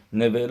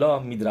 نولا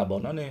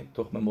میدربانان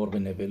تخم مرغ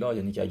نولا،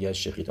 یعنی که اگه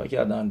شخیتا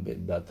کردن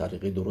به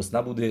طریقه درست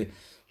نبوده،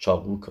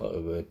 چاقو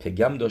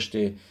پگم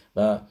داشته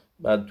و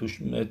بعد توش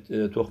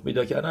تخم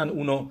پیدا کردن،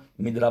 اونو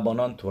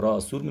میدربانان تورا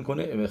آسور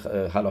میکنه،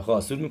 هلاخا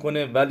آسور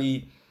میکنه،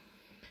 ولی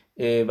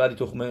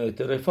تخم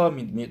ترفا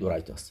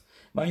میدورایتاست.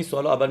 من این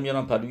سوالا اول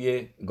میارم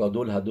پلوی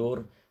گادول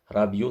هدور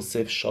رب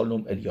یوسف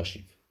شالوم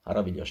الیاشیو،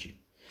 هرب الیاشیو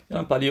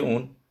میارم پلوی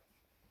اون.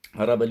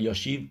 هرب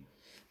الیاشیو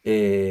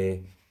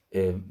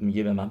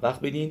میگه به من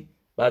وقت بدین.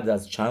 بعد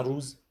از چند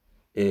روز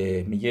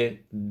میگه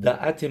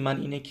دعت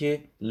من اینه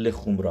که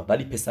لخومرا،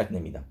 ولی پسک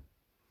نمیدم.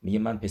 میگه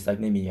من پسک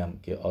نمیگم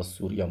که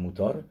آسور یا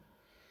موتار،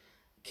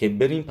 که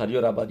بریم پلوی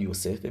رب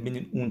یوسف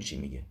ببینین اون چی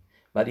میگه.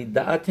 ولی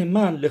دعت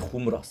من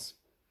لخومراست.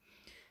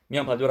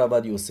 میان پدو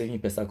رود یوسف این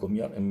پسک رو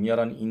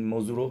میارن این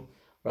موضوع رو.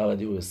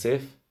 رود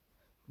یوسف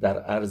در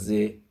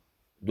عرض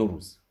 2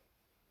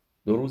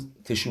 روز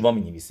تشووا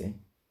می نویسه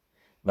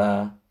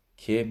و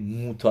که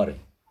موتاره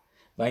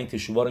و این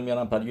تشووا رو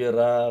میارن پدوی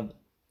رب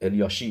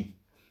الیاشی.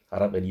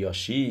 رب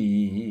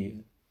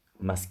الیاشی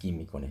مسکی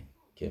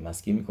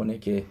میکنه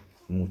که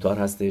موتار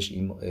هستش.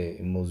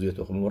 این موضوع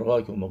تخم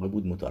مرغ که اون موقع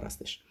بود موتار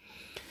هستش.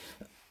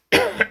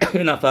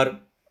 یه نفر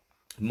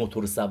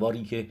موتور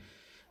سواری که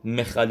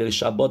مخلل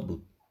شبات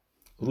بود،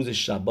 روز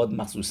شبات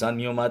مخصوصا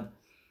میومد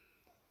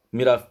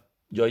میرفت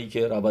جایی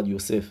که رود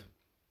یوسف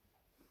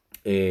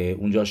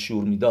اونجا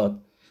شور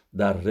میداد،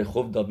 در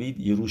رخوف داوید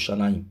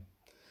یروشلایم.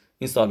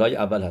 این سالهای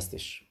اول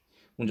هستش.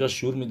 اونجا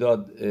شور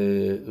میداد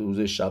روز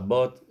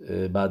شبات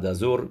بعد از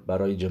ظهر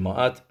برای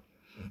جماعت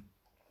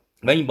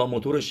و این با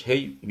موتورش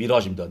هی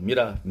ویراژ میداد،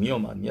 میرفت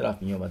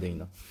میومد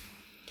اینا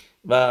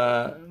و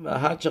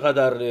هر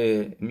چقدر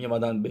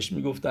میومدن بهش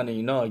میگفتن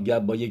اینا گپ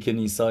با یک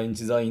کنیسا این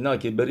چیزا اینا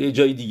که بره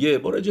جای دیگه،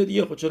 برو جای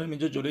دیگه، خود چرا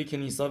اینجا جلوی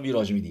کنیسا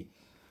ویراژ میدی؟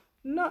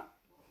 نه،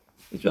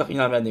 هیچ وقت این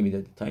اهمیت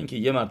نمیداد. تا اینکه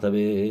یه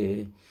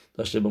مرتبه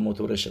داشته با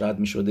موتورش رد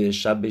میشده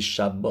شب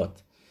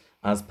شبات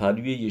از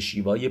پلوی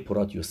یشیوای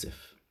پرات یوسف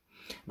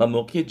و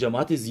موقع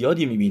جماعت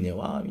زیادی میبینه و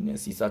این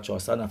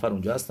 300-400 نفر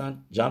اونجا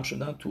هستن، جمع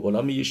شدن تو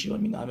علام یشیوا،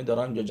 میبینه همه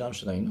دارن اونجا جمع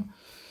شدن، اینا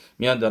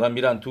میان دارن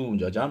میرن تو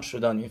اونجا جمع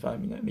شدن،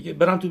 میفهمینه میگه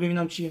برم تو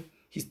ببینم چیه.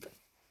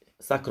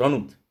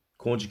 سکرانوت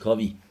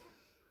کنجکاوی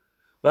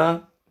و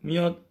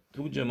میاد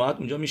تو جماعت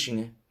اونجا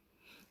میشینه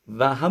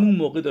و همون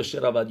موقع داشته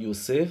رود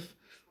یوسف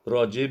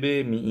راجع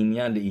به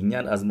میینیان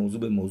لینیان از موضوع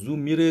به موضوع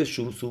میره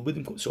شروع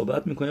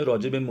صحبت میکنه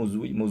راجع به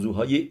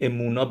موضوعهای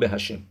امونا به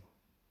هشم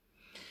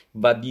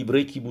و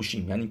دیبره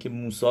کیبوشیم، یعنی که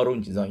موسی رو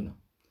این چیزا اینا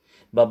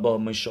و با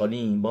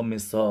مشالیم، با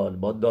مثال،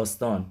 با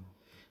داستان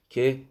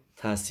که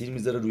تاثیر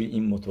میذاره روی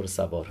این موتور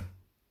سوار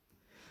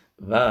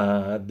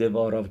و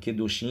دواراو که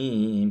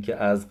دوشیم که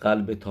از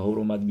قلب طاهر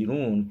اومد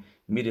بیرون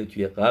میره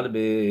توی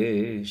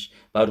قلبش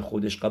و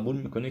خودش قبول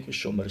میکنه که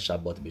شمر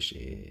شبات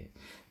بشه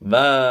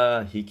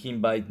و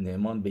هیکیم باید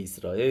نعمان به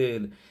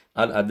اسرائیل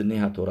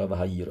الادنه تورا و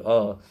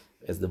هیرا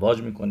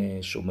ازدواج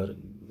میکنه، شمر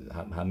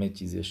همه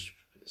چیزش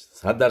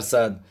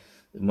 100%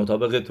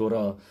 مطابق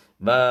تورا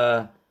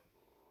و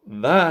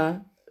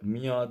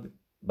میاد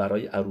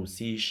برای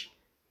عروسیش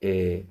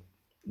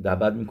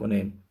دعوت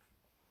میکنه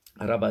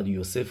رب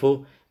یوسف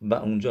و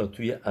اونجا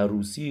توی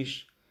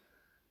عروسیش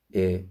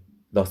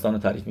داستان رو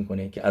تعریف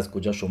میکنه که از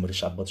کجا شمر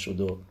شبات شد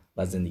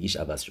و زندگیش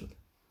عوض شد.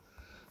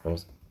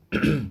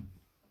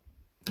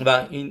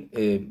 و این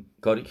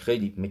کاری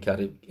خیلی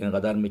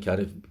اینقدر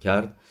مکرر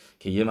کرد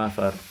که یه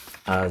نفر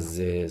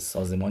از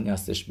سازمانی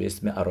هستش به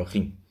اسم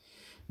اراخیم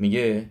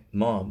میگه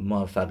ما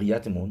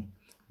موفقیتمون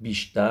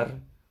بیشتر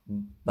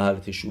به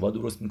حالت شووا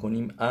درست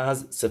میکنیم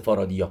از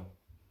سفارادیا.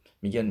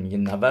 میگه 90%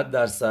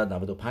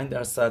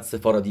 95%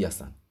 سفارادی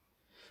هستن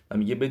و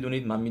میگه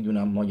بدونید من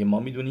میدونم ما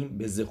میدونیم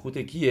به زخوت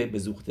کیه؟ به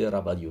زخوت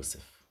رب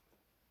یوسف.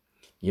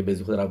 یه به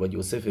زخوت رب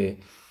یوسفه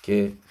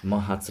که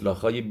ما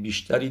حصلاخای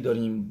بیشتری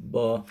داریم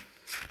با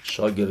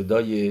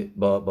شاگردای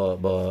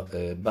با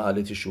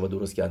حالت شووا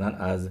درست کردن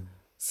از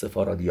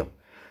سفارادیا.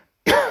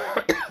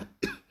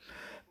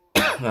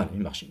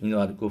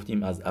 اینو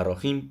گفتیم از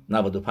اراخیم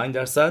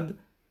 95%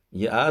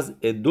 یه از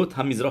ادوت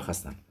هم میزراخ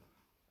هستن.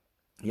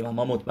 یه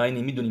ما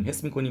مطمئنی میدونیم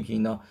حس میکنیم که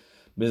اینا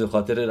به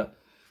خاطر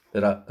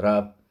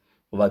رب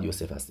عوود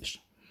یوسف هستش.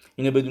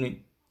 اینو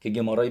بدونید که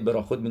گمارای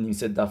براخود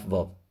می‌نویسه دف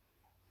واو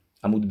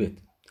عمود بت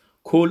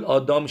کل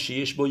آدم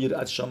شیش با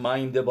یرات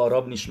شمایم ده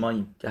باراب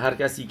نشمایم که هر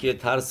کسی که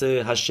ترس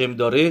هشم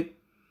داره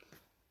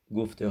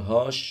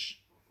گفته‌هاش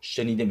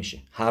شنیده میشه،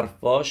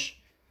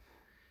 حرفاش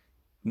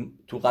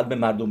تو قلب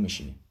مردم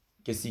میشینه.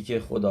 کسی که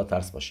خدا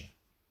ترس باشه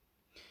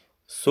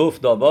صف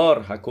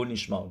داوار هکل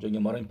نشما، جا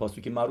گمارا این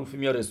پاسوک معروفی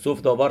میاره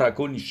صف داوار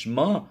هکل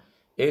نشما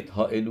ات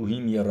ها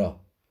الوهیم یرا،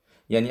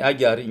 یعنی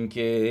اگر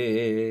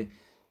اینکه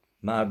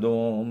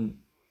مردم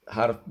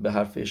به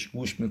حرفش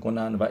گوش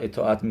میکنن و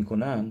اطاعت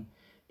میکنن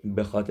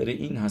به خاطر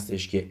این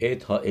هستش که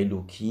اتا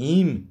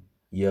الوکیم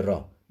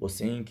یرا،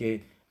 واسه این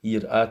که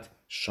یرات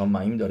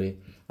شامعیم داره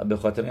و به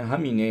خاطر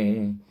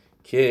همینه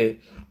که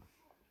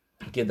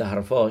در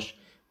حرفاش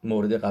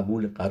مورد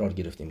قبول قرار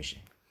گرفته میشه.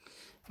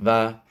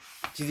 و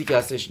چیزی که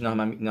هستش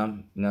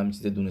اینم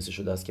چیز دونسته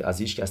شده است که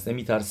از هیچ کس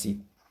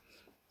نمیترسید،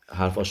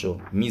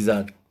 حرفاشو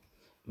میزد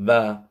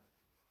و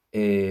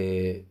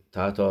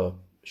تا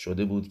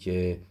شده بود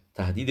که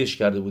تهدیدش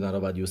کرده بودن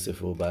رب یوسف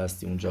رو،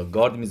 باستی اونجا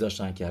گارد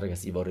میذاشتن که هر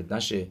کسی وارد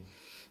نشه،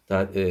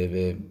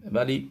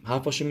 ولی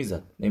حرفاشو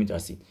میزد،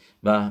 نمیترسید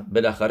و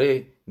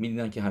بالاخره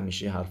میدیدن که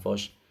همیشه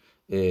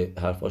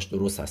حرفاش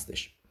درست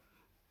هستش.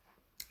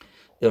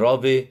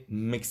 راو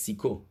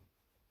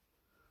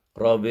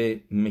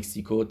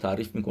مکسیکو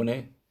تعریف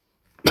میکنه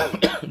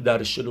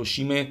در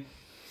شلوشیم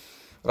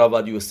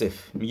رب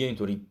یوسف، میگه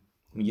اینطوری،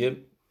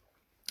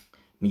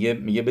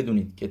 میگه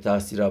بدونید که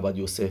تاثیر رب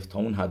یوسف تا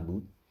اون حد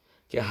بود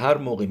که هر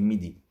موقع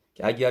میدید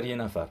که اگر یه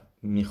نفر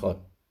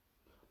میخواد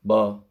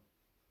با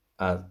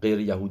غیر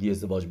یهودی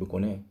ازدواج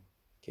بکنه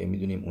که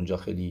میدونیم اونجا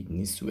خیلی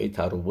نیسوی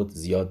تروت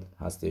زیاد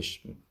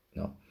هستش.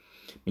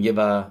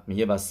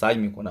 میگه و سعی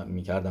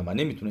میکردم و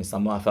نمیتونستم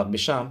موفق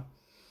بشم.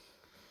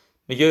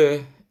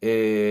 میگه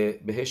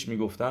بهش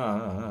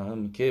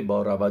میگفتم که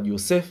با رواد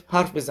یوسف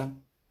حرف بزن.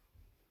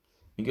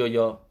 میگه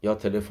یا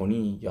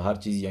تلفنی یا هر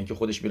چیزی، یعنی که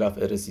خودش میرفت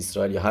ارس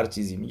اسرائیل یا هر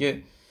چیزی.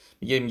 میگه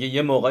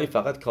یه موقعی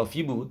فقط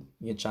کافی بود،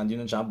 یه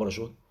چند بار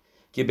شد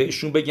که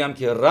بهشون بگم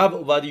که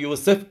رب و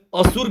یوسف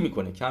آسور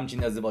میکنه که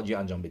همچین ازدواجی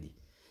انجام بدی.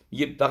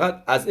 میگه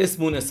فقط از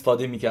اسم اون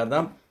استفاده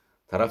میکردم،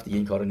 طرف دیگه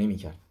این کارو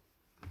نمیکرد.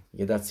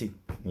 یه دستی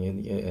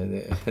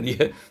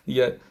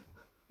دیگه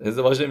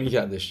ازدواج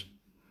میکردش.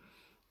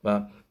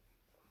 و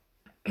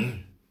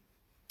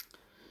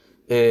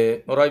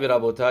مرای به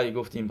رباطه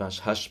گفتیم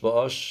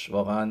هشباش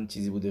واقعا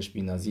چیزی بودش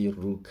بی‌نظیر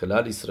رو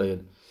کلال اسرائیل.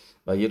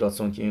 و یه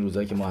راتون که این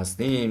روزایی که ما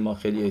هستیم ما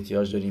خیلی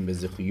احتیاج داریم به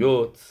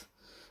زخویوت،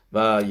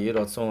 و یه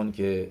راتون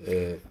که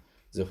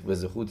به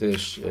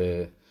زخوتش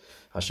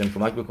هشم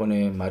کمک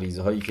بکنه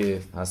مریضه هایی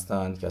که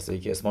هستند، کسایی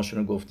که اسمشون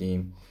رو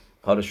گفتیم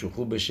حالشون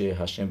خوب بشه،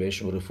 هشم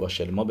بهشون رفوه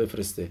شلما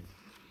بفرسته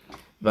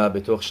و به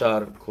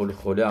تخشر کل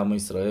خوله اما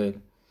اسرائیل،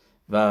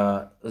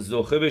 و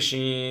زخه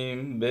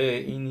بشیم به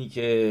اینی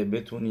که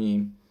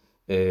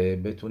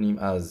بتونیم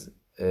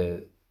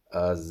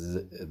از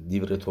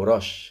دیور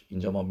توراش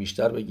اینجا ما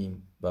بیشتر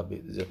بگیم و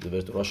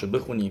دیور توراش رو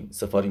بخونیم،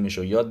 سفاریمش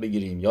رو یاد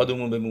بگیریم،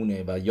 یادمون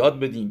بمونه و یاد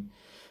بدیم.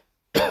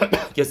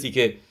 کسی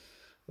که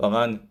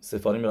واقعا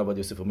سفاریم رواد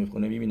یوسف رو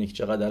میخونه میبینه که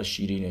چقدر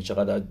شیرینه،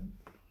 چقدر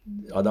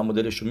آدم و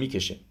دلش رو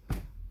میکشه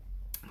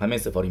همه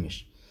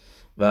سفاریمش.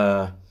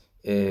 و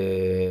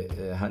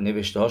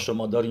نوشته هاش رو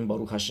ما داریم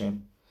باروخ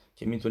هشم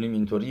که میتونیم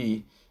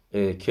اینطوری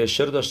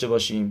کشر داشته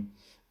باشیم.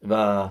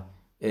 و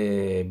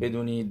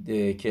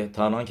بدونید که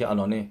تنها که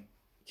الانه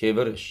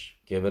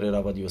کبر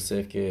رواد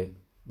یوسف که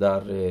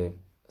در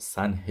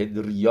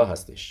سنهدریا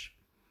هستش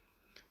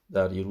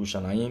در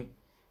یروشلایم،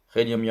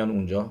 خیلی میان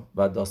اونجا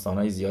و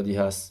داستانهای زیادی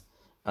هست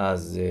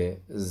از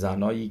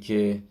زنایی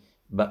که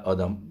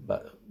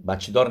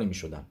بچه دار نمی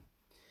شدن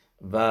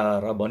و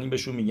ربانی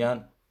بهشون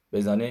میگن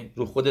بزنه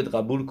رو خودت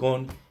قبول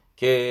کن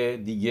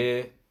که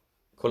دیگه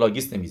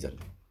کلاگیست نمیذاری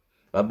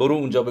و برو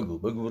اونجا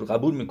بگو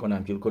قبول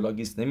میکنم که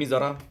کلاگیست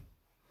نمیذارم،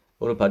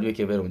 برو پدوی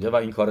که بره اونجا. و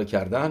این کارو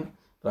کردن،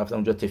 رفتن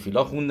اونجا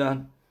تفیلا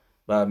خوندن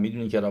و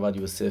میدونی که رواد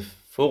یوسف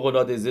فوق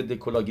العاده ضد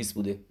کلاگیست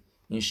بوده.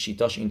 این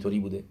شیتاش اینطوری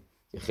بوده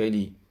که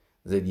خیلی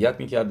ضدیت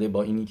میکرده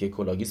با اینی که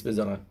کلاگیست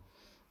بذارن،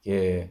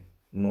 که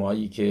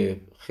موهایی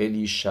که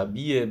خیلی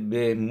شبیه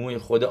به موی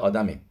خود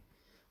آدمه.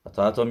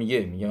 حتی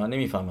میگه من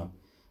نمیفهمم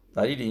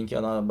دلیل این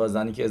که با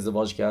زنی که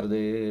ازدواج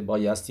کرده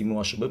بایستی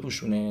موهاشو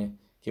بپوشونه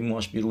که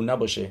موهاش بیرون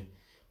نباشه،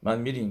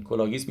 من میرین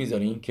کلاگیست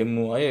میذارین که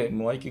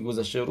موهایی که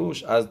گذشته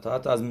روش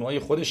از موهای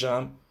خودش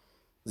هم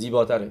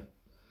زیباتره.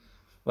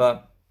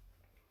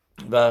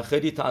 و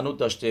خیلی تعنت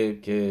داشته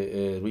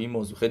که روی این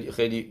موضوع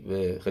خیلی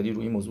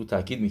روی این موضوع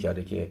تاکید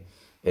میکرده که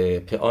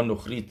پئان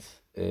نخریت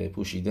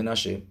پوشیده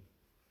نشه.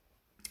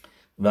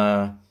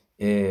 و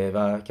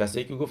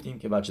کسایی که گفتیم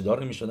که بچه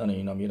دار نمیشدن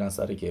اینا میرن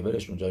سر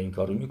کبرش اونجا این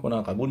کارو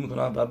میکنن، قبول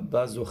میکنن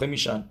و زوخه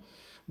میشن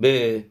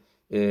به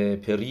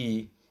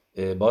پری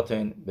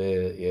باطن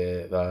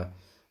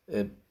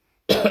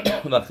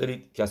و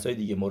خیلی کسای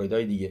دیگه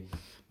موردای دیگه.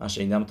 من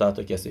شنیدم تا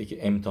حتی کسایی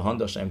که امتحان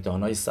داشتن،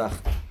 امتحانای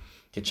سخت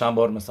که چند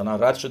بار مثلا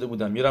رد شده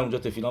بودن، میرن اونجا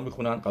تفیلا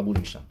میخونن قبول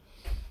میشن.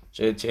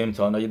 چه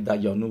امتحانای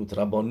دیانوت،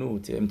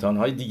 ربانوت،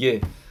 امتحانهای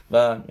دیگه،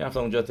 و میرفتن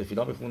اونجا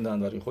تفیلا میخوندن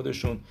برای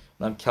خودشون،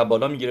 هم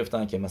کبالا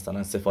میگرفتن که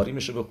مثلا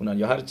سفاریمشو بخونن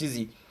یا هر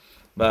چیزی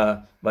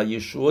و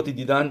یشوعاتی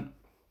دیدن.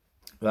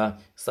 و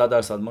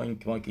 100%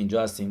 ما که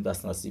اینجا هستیم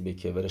دست نصیب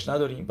کبرش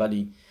نداریم،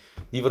 ولی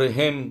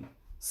دیورهم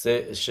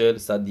شل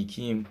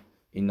صدیکیم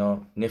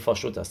اینا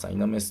نفاشوت هستن،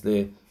 اینا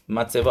مثل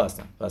متسبه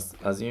هستن. پس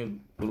از این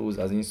روز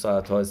از این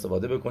ساعت ها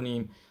استفاده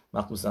بکنیم،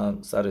 مخصوصا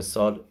سر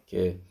سال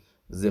که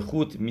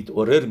زخوت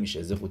میتعرر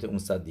میشه، زخوت اون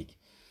صدیق.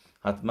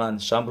 حتما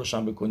شم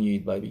روشن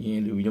بکنید و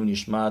بگین לעילוי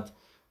نشמת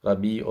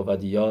ربی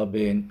عوودیا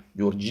بن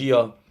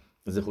جورجیا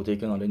زخوته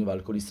که نالینی و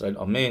کل اسرائیل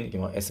آمین. که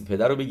ما اسم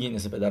پدر رو بگین،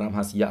 اسم پدرم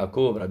هست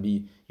یعقوب،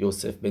 ربی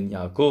یوسف بن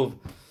یعقوب.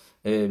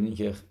 این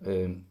که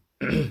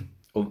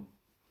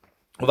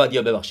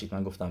عوودیا، ببخشید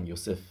من گفتم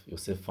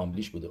یوسف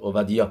فامیلیش بوده،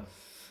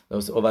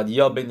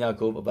 عوودیا بن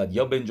یعقوب،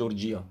 عوودیا بن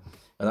جورجیا.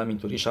 آدم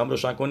اینطوری شم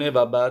روشن کنه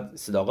و بعد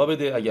صداقا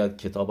بده. اگر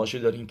کتاباشو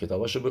دارین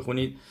کتاباشو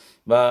بخونید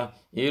و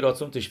یه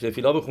راتون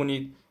تفیلا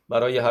بخونید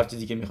برای هر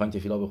چیزی که میخواین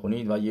تفیلا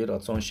بخونید، و یه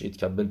راتون شید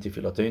کبل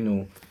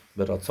تفیلاتینو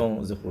به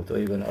راتون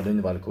زخوتای بن آلین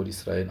و کل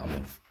اسرائیل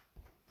آمین.